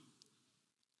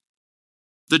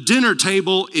 The dinner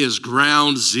table is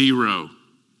ground zero.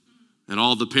 And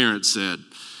all the parents said,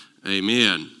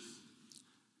 amen.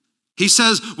 He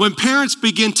says, when parents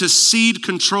begin to cede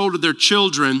control to their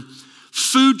children,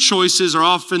 food choices are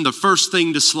often the first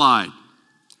thing to slide.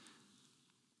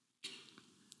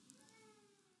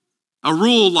 A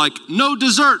rule like no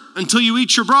dessert until you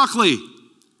eat your broccoli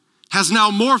has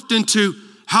now morphed into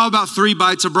how about 3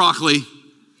 bites of broccoli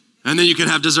and then you can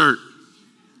have dessert.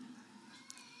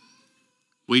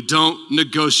 We don't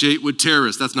negotiate with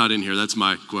terrorists. That's not in here. That's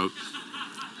my quote.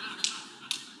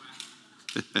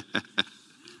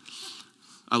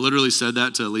 I literally said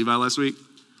that to Levi last week.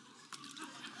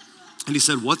 And he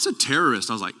said, what's a terrorist?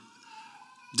 I was like,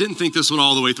 didn't think this one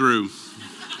all the way through.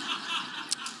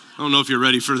 I don't know if you're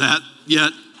ready for that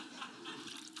yet.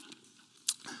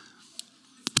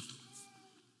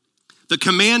 The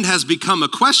command has become a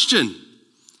question,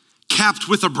 capped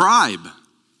with a bribe.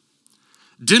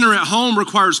 Dinner at home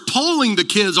requires polling the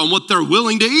kids on what they're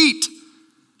willing to eat.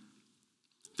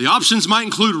 The options might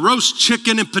include roast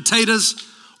chicken and potatoes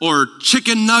or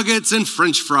chicken nuggets and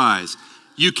French fries.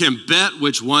 You can bet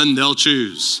which one they'll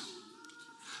choose.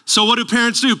 So what do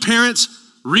parents do? Parents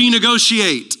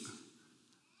renegotiate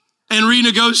and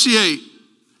renegotiate.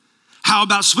 How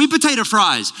about sweet potato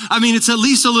fries? I mean, it's at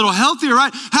least a little healthier,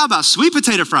 right? How about sweet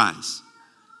potato fries?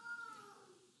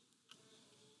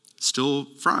 Still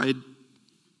fried.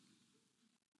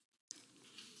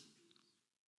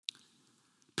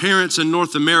 Parents in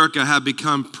North America have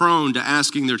become prone to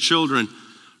asking their children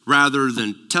rather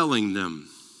than telling them.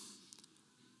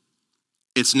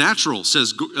 It's natural,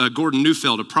 says Gordon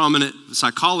Neufeld, a prominent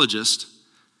psychologist.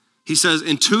 He says,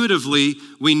 intuitively,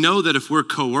 we know that if we're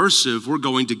coercive, we're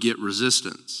going to get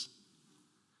resistance.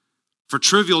 For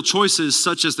trivial choices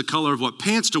such as the color of what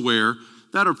pants to wear,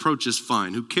 that approach is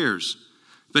fine. Who cares?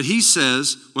 But he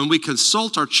says, when we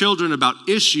consult our children about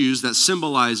issues that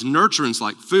symbolize nurturance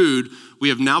like food, we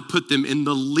have now put them in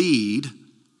the lead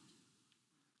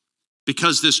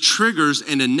because this triggers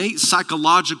an innate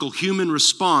psychological human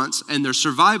response and their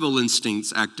survival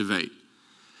instincts activate.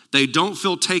 They don't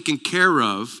feel taken care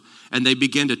of, and they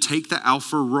begin to take the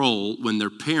alpha role when their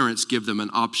parents give them an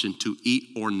option to eat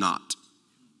or not.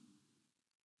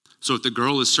 So if the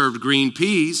girl is served green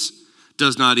peas,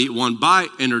 does not eat one bite,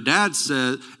 and her dad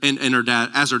said,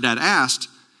 as her dad asked,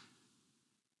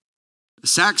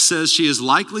 Sachs says she is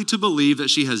likely to believe that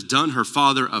she has done her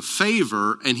father a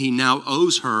favor and he now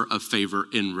owes her a favor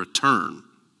in return.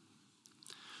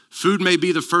 Food may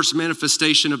be the first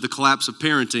manifestation of the collapse of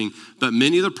parenting, but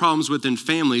many of the problems within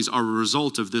families are a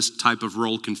result of this type of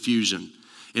role confusion.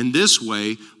 In this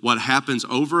way, what happens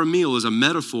over a meal is a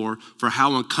metaphor for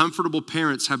how uncomfortable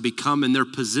parents have become in their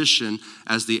position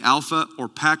as the alpha or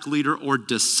pack leader or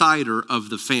decider of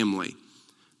the family,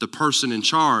 the person in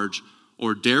charge,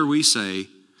 or dare we say,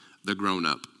 the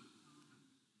grown-up.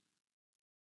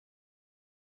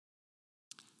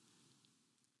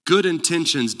 Good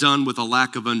intentions done with a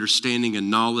lack of understanding and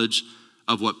knowledge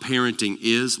of what parenting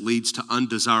is leads to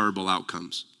undesirable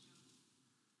outcomes.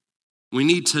 We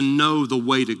need to know the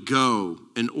way to go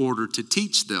in order to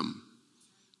teach them.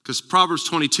 Because Proverbs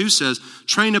 22 says,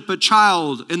 train up a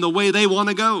child in the way they want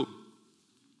to go.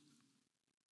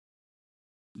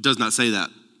 It does not say that.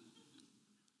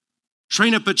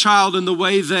 Train up a child in the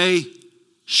way they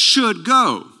should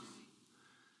go.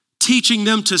 Teaching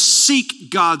them to seek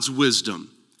God's wisdom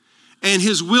and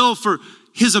his will for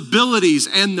his abilities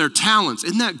and their talents.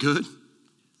 Isn't that good?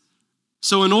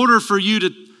 So in order for you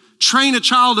to train a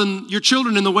child and your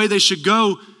children in the way they should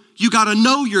go, you got to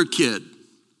know your kid.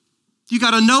 You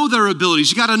got to know their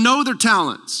abilities. You got to know their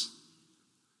talents.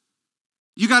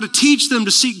 You got to teach them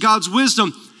to seek God's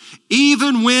wisdom.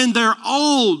 Even when they're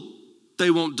old, they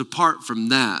won't depart from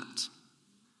that.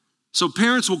 So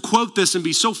parents will quote this and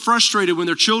be so frustrated when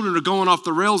their children are going off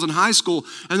the rails in high school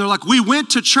and they're like, we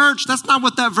went to church. That's not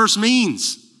what that verse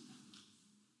means.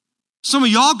 Some of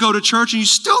y'all go to church and you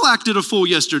still acted a fool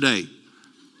yesterday.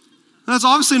 That's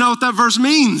obviously not what that verse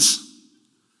means.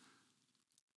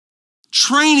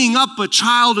 Training up a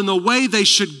child in the way they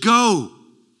should go.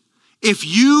 If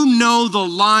you know the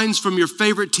lines from your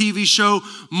favorite TV show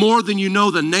more than you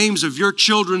know the names of your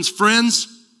children's friends,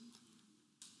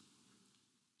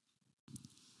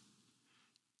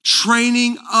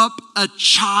 training up a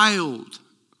child,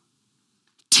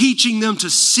 teaching them to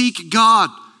seek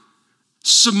God,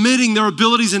 submitting their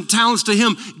abilities and talents to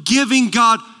him, giving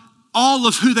God all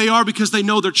of who they are because they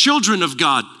know they're children of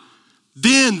God.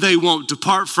 Then they won't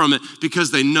depart from it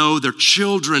because they know they're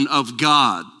children of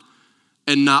God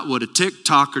and not what a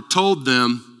TikToker told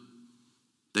them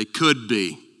they could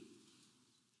be.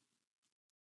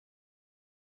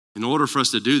 In order for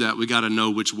us to do that, we got to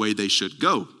know which way they should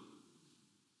go.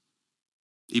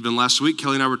 Even last week,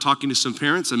 Kelly and I were talking to some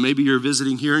parents, and maybe you're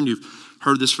visiting here and you've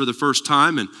heard this for the first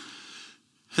time, and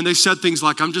they said things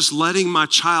like, I'm just letting my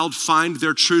child find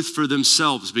their truth for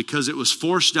themselves because it was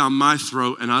forced down my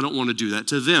throat and I don't want to do that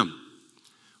to them.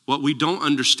 What we don't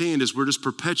understand is we're just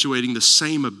perpetuating the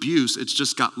same abuse. It's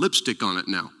just got lipstick on it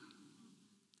now.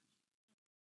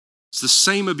 It's the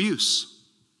same abuse.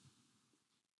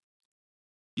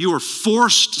 You were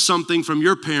forced something from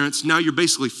your parents. Now you're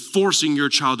basically forcing your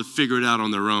child to figure it out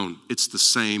on their own. It's the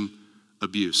same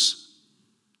abuse.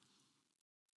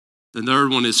 The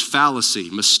third one is fallacy,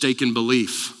 mistaken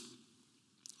belief.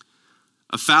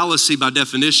 A fallacy, by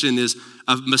definition, is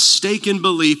a mistaken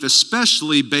belief,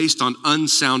 especially based on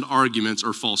unsound arguments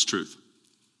or false truth.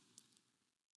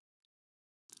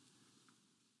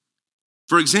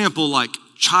 For example, like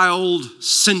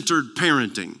child-centered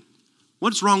parenting.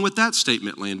 What's wrong with that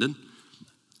statement, Landon?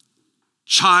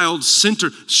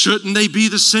 Child-centered. Shouldn't they be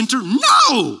the center?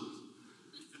 No!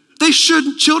 They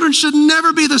shouldn't. Children should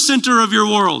never be the center of your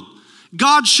world.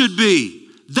 God should be.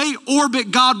 They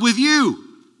orbit God with you.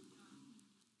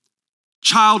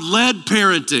 Child-led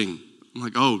parenting. I'm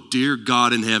like, oh, dear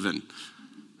God in heaven.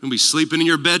 You'll be sleeping in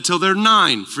your bed till they're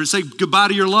 9. For say goodbye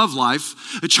to your love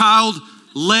life. A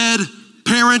child-led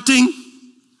parenting.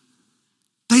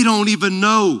 They don't even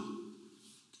know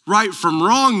right from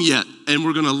wrong yet, and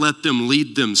we're going to let them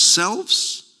lead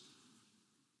themselves?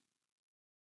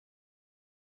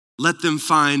 Let them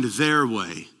find their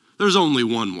way. There's only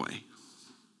one way.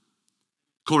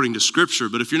 according to Scripture.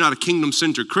 But if you're not a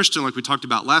kingdom-centered Christian like we talked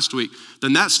about last week,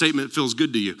 then that statement feels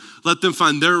good to you. Let them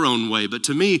find their own way. But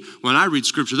to me, when I read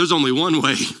Scripture, there's only one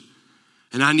way,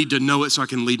 and I need to know it so I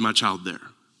can lead my child there.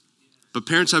 But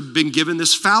parents have been given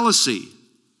this fallacy.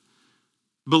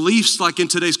 Beliefs like in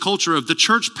today's culture of the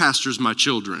church pastors my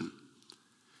children,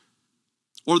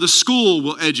 or the school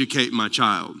will educate my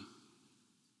child.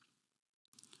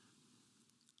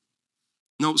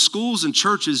 No, schools and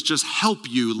churches just help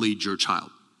you lead your child.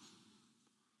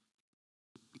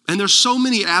 And there's so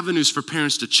many avenues for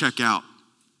parents to check out,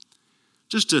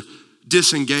 just to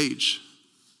disengage.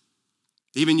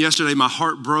 Even yesterday, my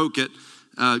heart broke at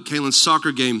Kaylin's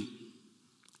soccer game.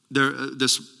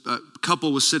 This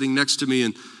couple was sitting next to me,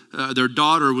 and their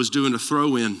daughter was doing a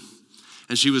throw-in.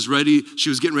 And she was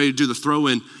getting ready to do the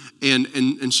throw-in,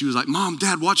 and she was like, Mom,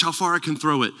 Dad, watch how far I can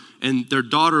throw it. And their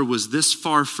daughter was this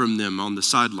far from them on the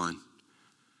sideline.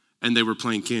 And they were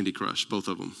playing Candy Crush, both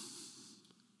of them.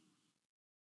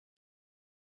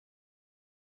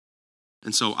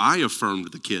 And so I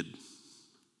affirmed the kid.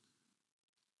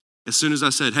 As soon as I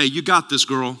said, hey, you got this,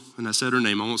 girl. And I said her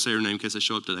name. I won't say her name in case I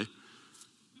show up today.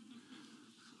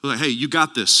 I was like, hey, you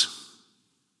got this.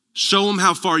 Show them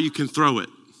how far you can throw it.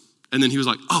 And then he was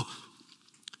like, oh,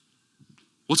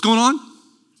 what's going on?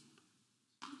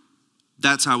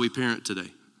 That's how we parent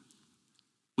today.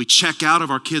 We check out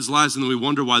of our kids' lives and then we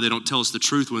wonder why they don't tell us the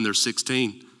truth when they're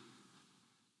 16.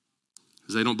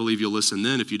 Because they don't believe you'll listen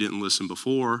then if you didn't listen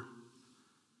before.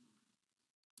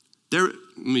 Let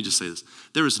me just say this.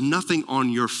 There is nothing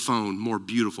on your phone more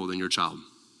beautiful than your child.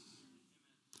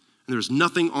 And there's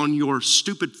nothing on your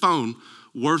stupid phone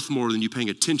worth more than you paying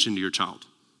attention to your child.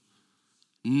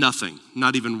 Nothing,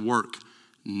 not even work,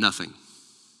 nothing.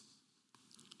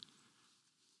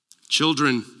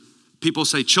 Children, people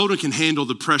say children can handle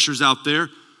the pressures out there.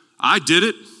 I did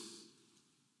it.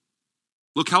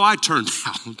 Look how I turned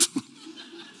out.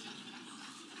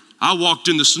 I walked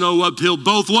in the snow uphill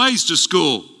both ways to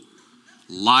school.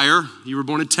 Liar, you were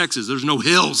born in Texas. There's no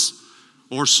hills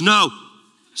or snow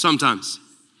sometimes.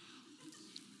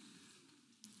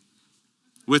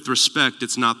 With respect,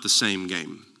 it's not the same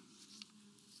game.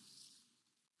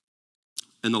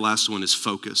 And the last one is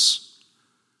focus.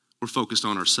 We're focused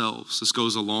on ourselves. This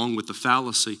goes along with the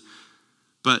fallacy,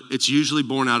 but it's usually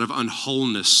born out of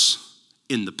unwholeness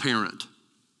in the parent.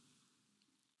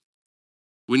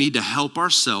 We need to help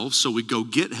ourselves, so we go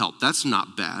get help. That's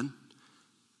not bad.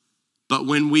 But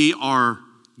when we are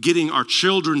getting our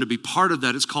children to be part of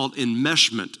that, it's called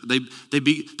enmeshment.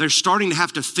 They're starting to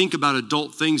have to think about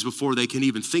adult things before they can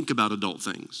even think about adult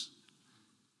things.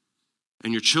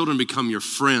 And your children become your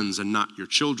friends and not your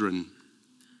children.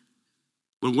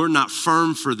 When we're not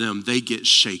firm for them, they get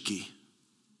shaky.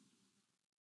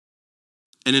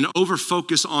 And an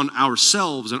over-focus on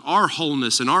ourselves and our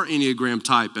wholeness and our Enneagram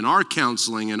type and our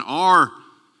counseling and our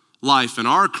life and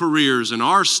our careers and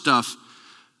our stuff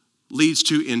leads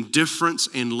to indifference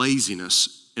and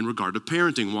laziness in regard to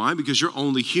parenting. Why? Because you're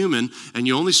only human and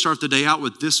you only start the day out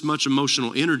with this much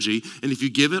emotional energy. And if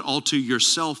you give it all to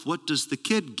yourself, what does the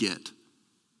kid get?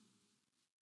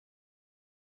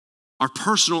 Our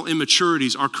personal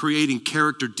immaturities are creating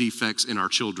character defects in our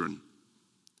children.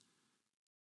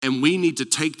 And we need to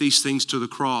take these things to the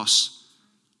cross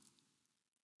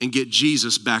and get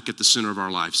Jesus back at the center of our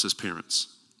lives as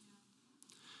parents.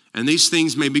 And these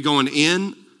things may be going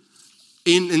in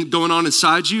and going on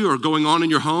inside you or going on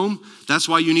in your home. That's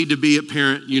why you need to be at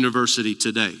Parent University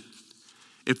today.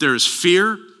 If there is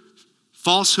fear,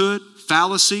 falsehood,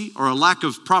 fallacy, or a lack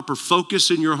of proper focus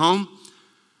in your home,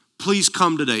 please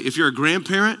come today. If you're a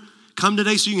grandparent, come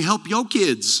today so you can help your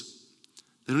kids.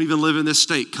 They don't even live in this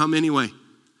state. Come anyway.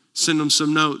 Send them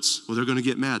some notes. Well, they're going to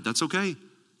get mad. That's okay.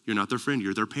 You're not their friend.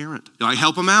 You're their parent. I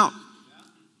help them out.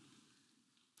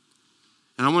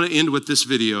 And I want to end with this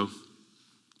video.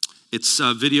 It's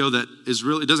a video that is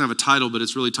really, it doesn't have a title, but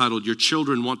it's really titled, Your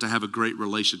Children Want to Have a Great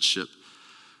Relationship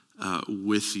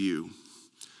with You.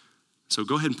 So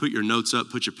go ahead and put your notes up,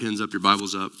 put your pens up, your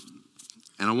Bibles up.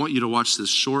 And I want you to watch this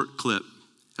short clip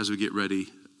as we get ready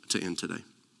to end today.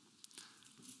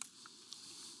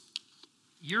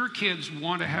 Your kids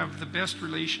want to have the best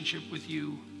relationship with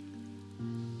you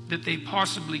that they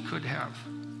possibly could have.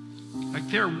 Like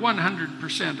they're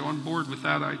 100% on board with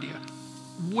that idea.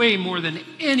 Way more than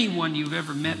anyone you've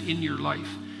ever met in your life.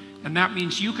 And that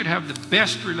means you could have the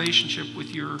best relationship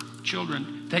with your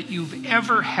children that you've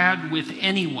ever had with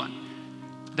anyone.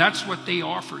 That's what they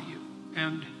offer you.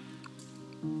 And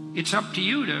it's up to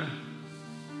you to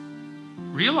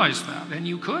realize that, and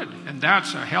you could. And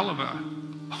that's a hell of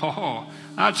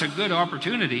that's a good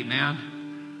opportunity,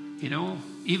 man. You know,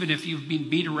 even if you've been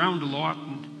beat around a lot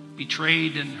and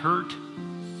betrayed and hurt,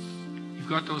 you've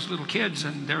got those little kids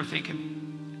and they're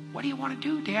thinking, what do you want to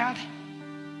do, Dad?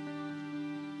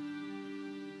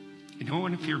 You know,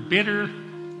 and if you're bitter,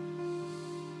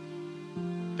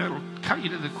 that'll cut you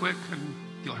to the quick and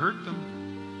you'll hurt them.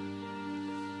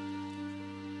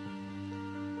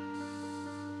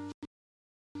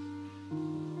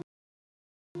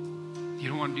 You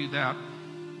don't want to do that.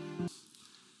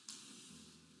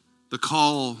 The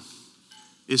call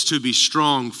is to be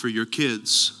strong for your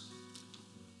kids.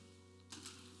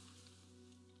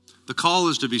 The call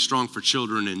is to be strong for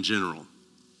children in general.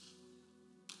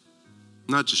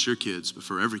 Not just your kids, but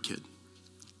for every kid.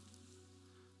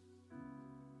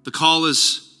 The call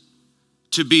is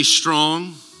to be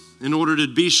strong. In order to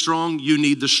be strong, you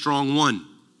need the strong one.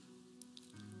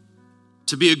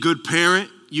 To be a good parent,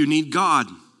 you need God.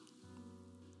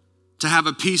 To have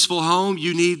a peaceful home,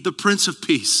 you need the Prince of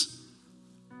Peace.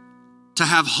 To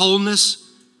have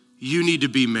wholeness, you need to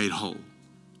be made whole.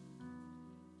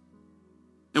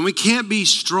 And we can't be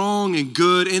strong and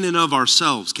good in and of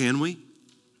ourselves, can we?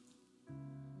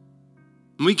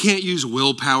 We can't use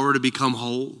willpower to become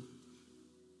whole.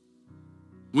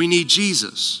 We need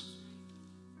Jesus.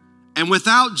 And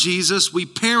without Jesus, we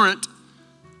parent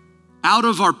out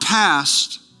of our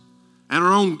past and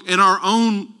our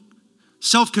own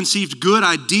self-conceived good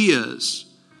ideas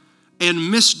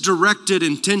and misdirected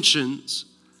intentions,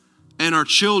 and our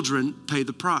children pay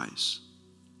the price.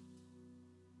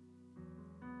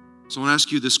 So I want to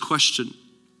ask you this question.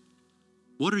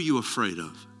 What are you afraid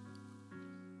of?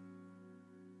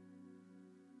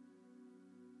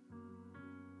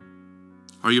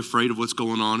 Are you afraid of what's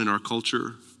going on in our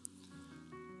culture?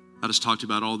 I just talked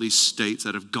about all these states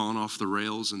that have gone off the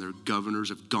rails and their governors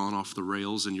have gone off the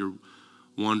rails, and you're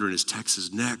wondering, is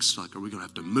Texas next? Like, are we going to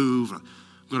have to move? I'm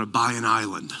going to buy an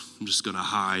island. I'm just going to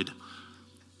hide.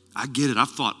 I get it.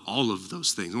 I've thought all of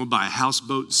those things. I'm going to buy a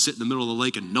houseboat and sit in the middle of the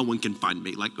lake and no one can find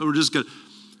me. Like, we're just going to,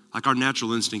 like, our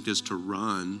natural instinct is to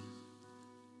run.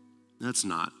 That's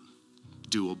not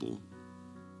doable.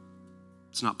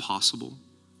 It's not possible.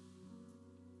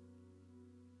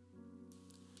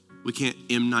 We can't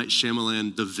M. Night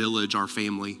Shyamalan The Village, our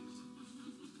family.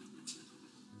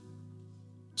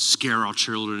 Scare our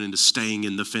children into staying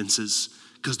in the fences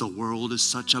because the world is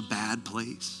such a bad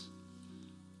place.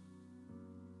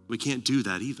 We can't do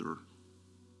that either.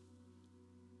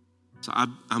 So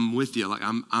I'm with you. Like,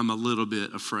 I'm a little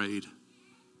bit afraid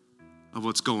of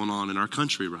what's going on in our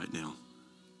country right now.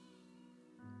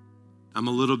 I'm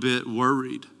a little bit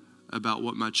worried about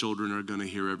what my children are going to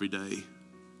hear every day.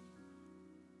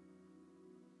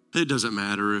 It doesn't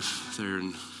matter if they're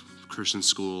in Christian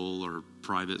school or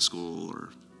private school or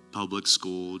public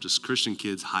school. Just Christian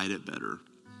kids hide it better.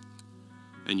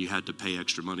 And you had to pay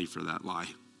extra money for that lie.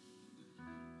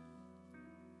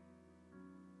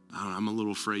 I don't know, I'm a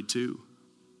little afraid too.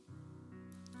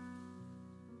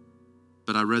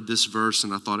 But I read this verse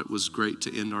and I thought it was great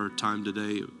to end our time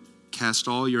today. Cast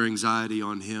all your anxiety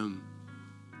on him.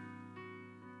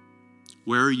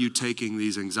 Where are you taking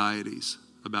these anxieties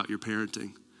about your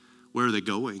parenting? Where are they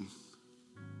going?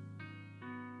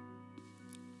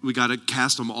 We got to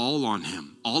cast them all on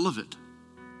him, all of it.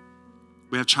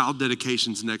 We have child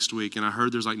dedications next week, and I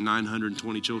heard there's like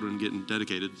 920 children getting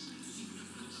dedicated.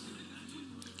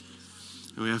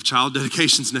 And we have child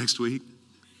dedications next week.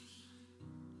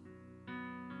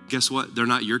 Guess what? They're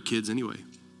not your kids anyway.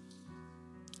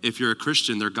 If you're a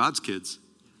Christian, they're God's kids.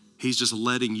 He's just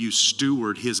letting you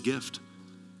steward his gift.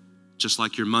 Just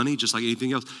like your money, just like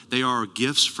anything else. They are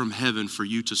gifts from heaven for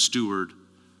you to steward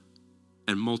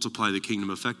and multiply the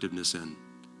kingdom effectiveness in.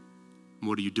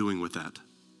 What are you doing with that?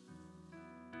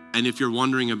 And if you're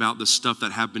wondering about the stuff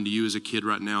that happened to you as a kid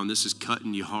right now, and this is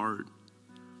cutting you hard,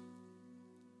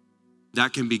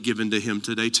 that can be given to him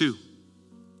today too.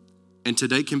 And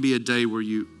today can be a day where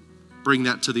you bring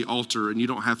that to the altar and you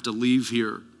don't have to leave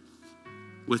here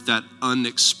with that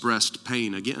unexpressed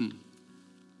pain again.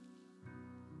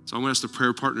 So I'm going to ask the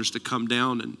prayer partners to come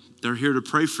down, and they're here to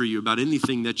pray for you about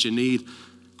anything that you need.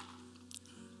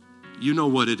 You know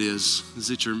what it is. Is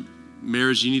it your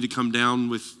marriage? You need to come down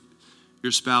with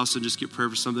your spouse and just get prayer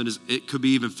for something. It could be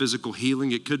even physical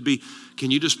healing. It could be, can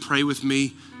you just pray with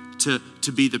me to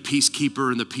be the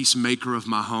peacekeeper and the peacemaker of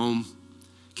my home?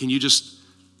 Can you just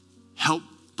help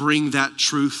bring that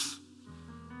truth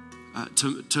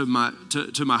to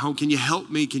my home? Can you help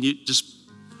me? Can you just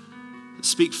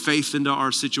speak faith into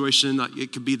our situation? Like,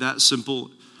 it could be that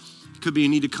simple. It could be you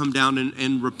need to come down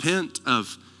and repent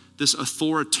of this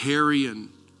authoritarian,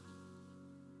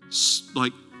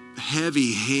 like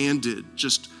heavy-handed,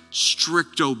 just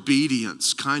strict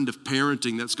obedience kind of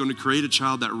parenting that's going to create a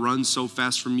child that runs so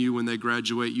fast from you when they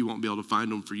graduate, you won't be able to find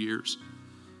them for years.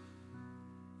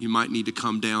 You might need to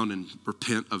come down and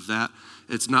repent of that.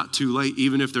 It's not too late.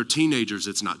 Even if they're teenagers,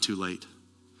 it's not too late.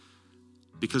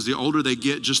 Because the older they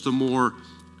get, just the more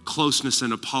closeness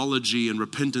and apology and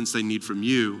repentance they need from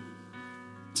you.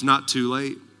 It's not too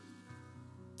late.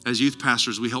 As youth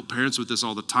pastors, we help parents with this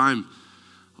all the time.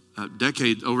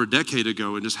 Over a decade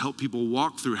ago, and just help people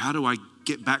walk through, how do I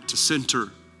get back to center?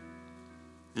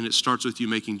 And it starts with you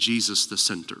making Jesus the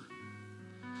center.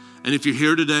 And if you're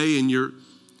here today and you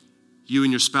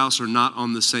and your spouse are not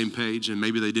on the same page, and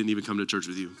maybe they didn't even come to church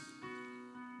with you,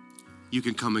 you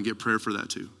can come and get prayer for that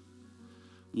too.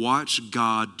 Watch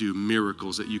God do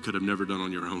miracles that you could have never done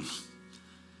on your own,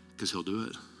 because he'll do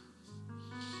it.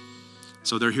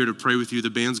 So they're here to pray with you. The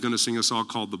band's going to sing a song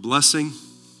called The Blessing.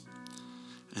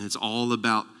 And it's all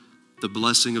about the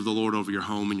blessing of the Lord over your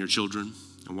home and your children.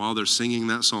 And while they're singing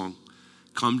that song,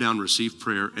 come down, receive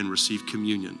prayer, and receive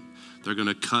communion. They're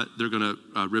going to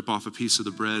rip off a piece of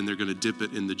the bread, and they're going to dip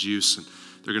it in the juice. And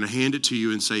they're going to hand it to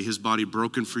you and say, his body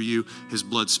broken for you, his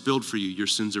blood spilled for you, your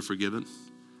sins are forgiven.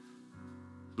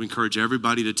 We encourage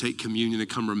everybody to take communion and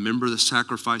come remember the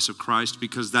sacrifice of Christ,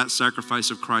 because that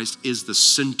sacrifice of Christ is the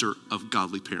center of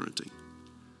godly parenting.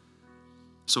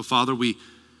 So, Father, we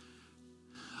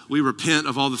repent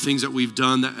of all the things that we've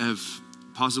done that have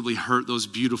possibly hurt those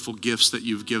beautiful gifts that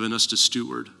you've given us to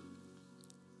steward.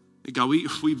 And God,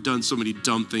 we've done so many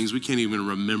dumb things, we can't even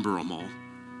remember them all.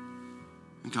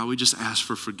 And God, we just ask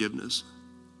for forgiveness.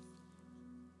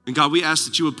 And God, we ask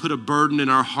that you would put a burden in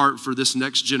our heart for this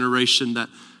next generation, that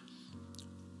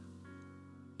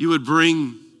you would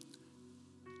bring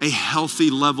a healthy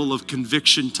level of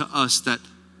conviction to us that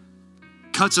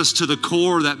cuts us to the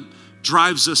core, that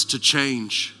drives us to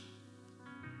change.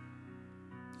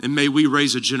 And may we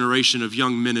raise a generation of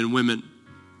young men and women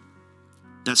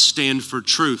that stand for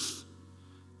truth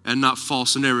and not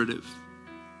false narrative.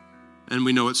 And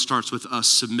we know it starts with us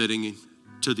submitting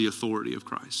to the authority of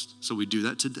Christ. So we do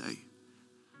that today.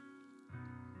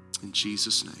 In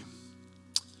Jesus' name,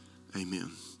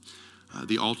 amen.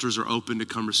 The altars are open to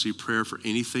come receive prayer for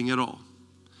anything at all.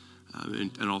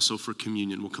 And also for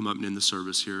communion. We'll come up and end the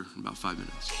service here in about 5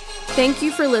 minutes. Thank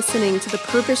you for listening to the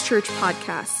Purpose Church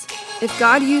podcast. If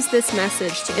God used this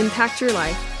message to impact your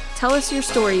life, tell us your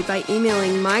story by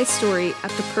emailing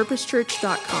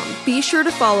mystory@thepurposechurch.com. Be sure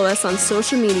to follow us on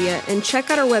social media and check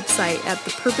out our website at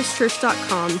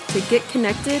thepurposechurch.com to get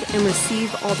connected and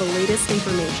receive all the latest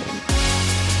information.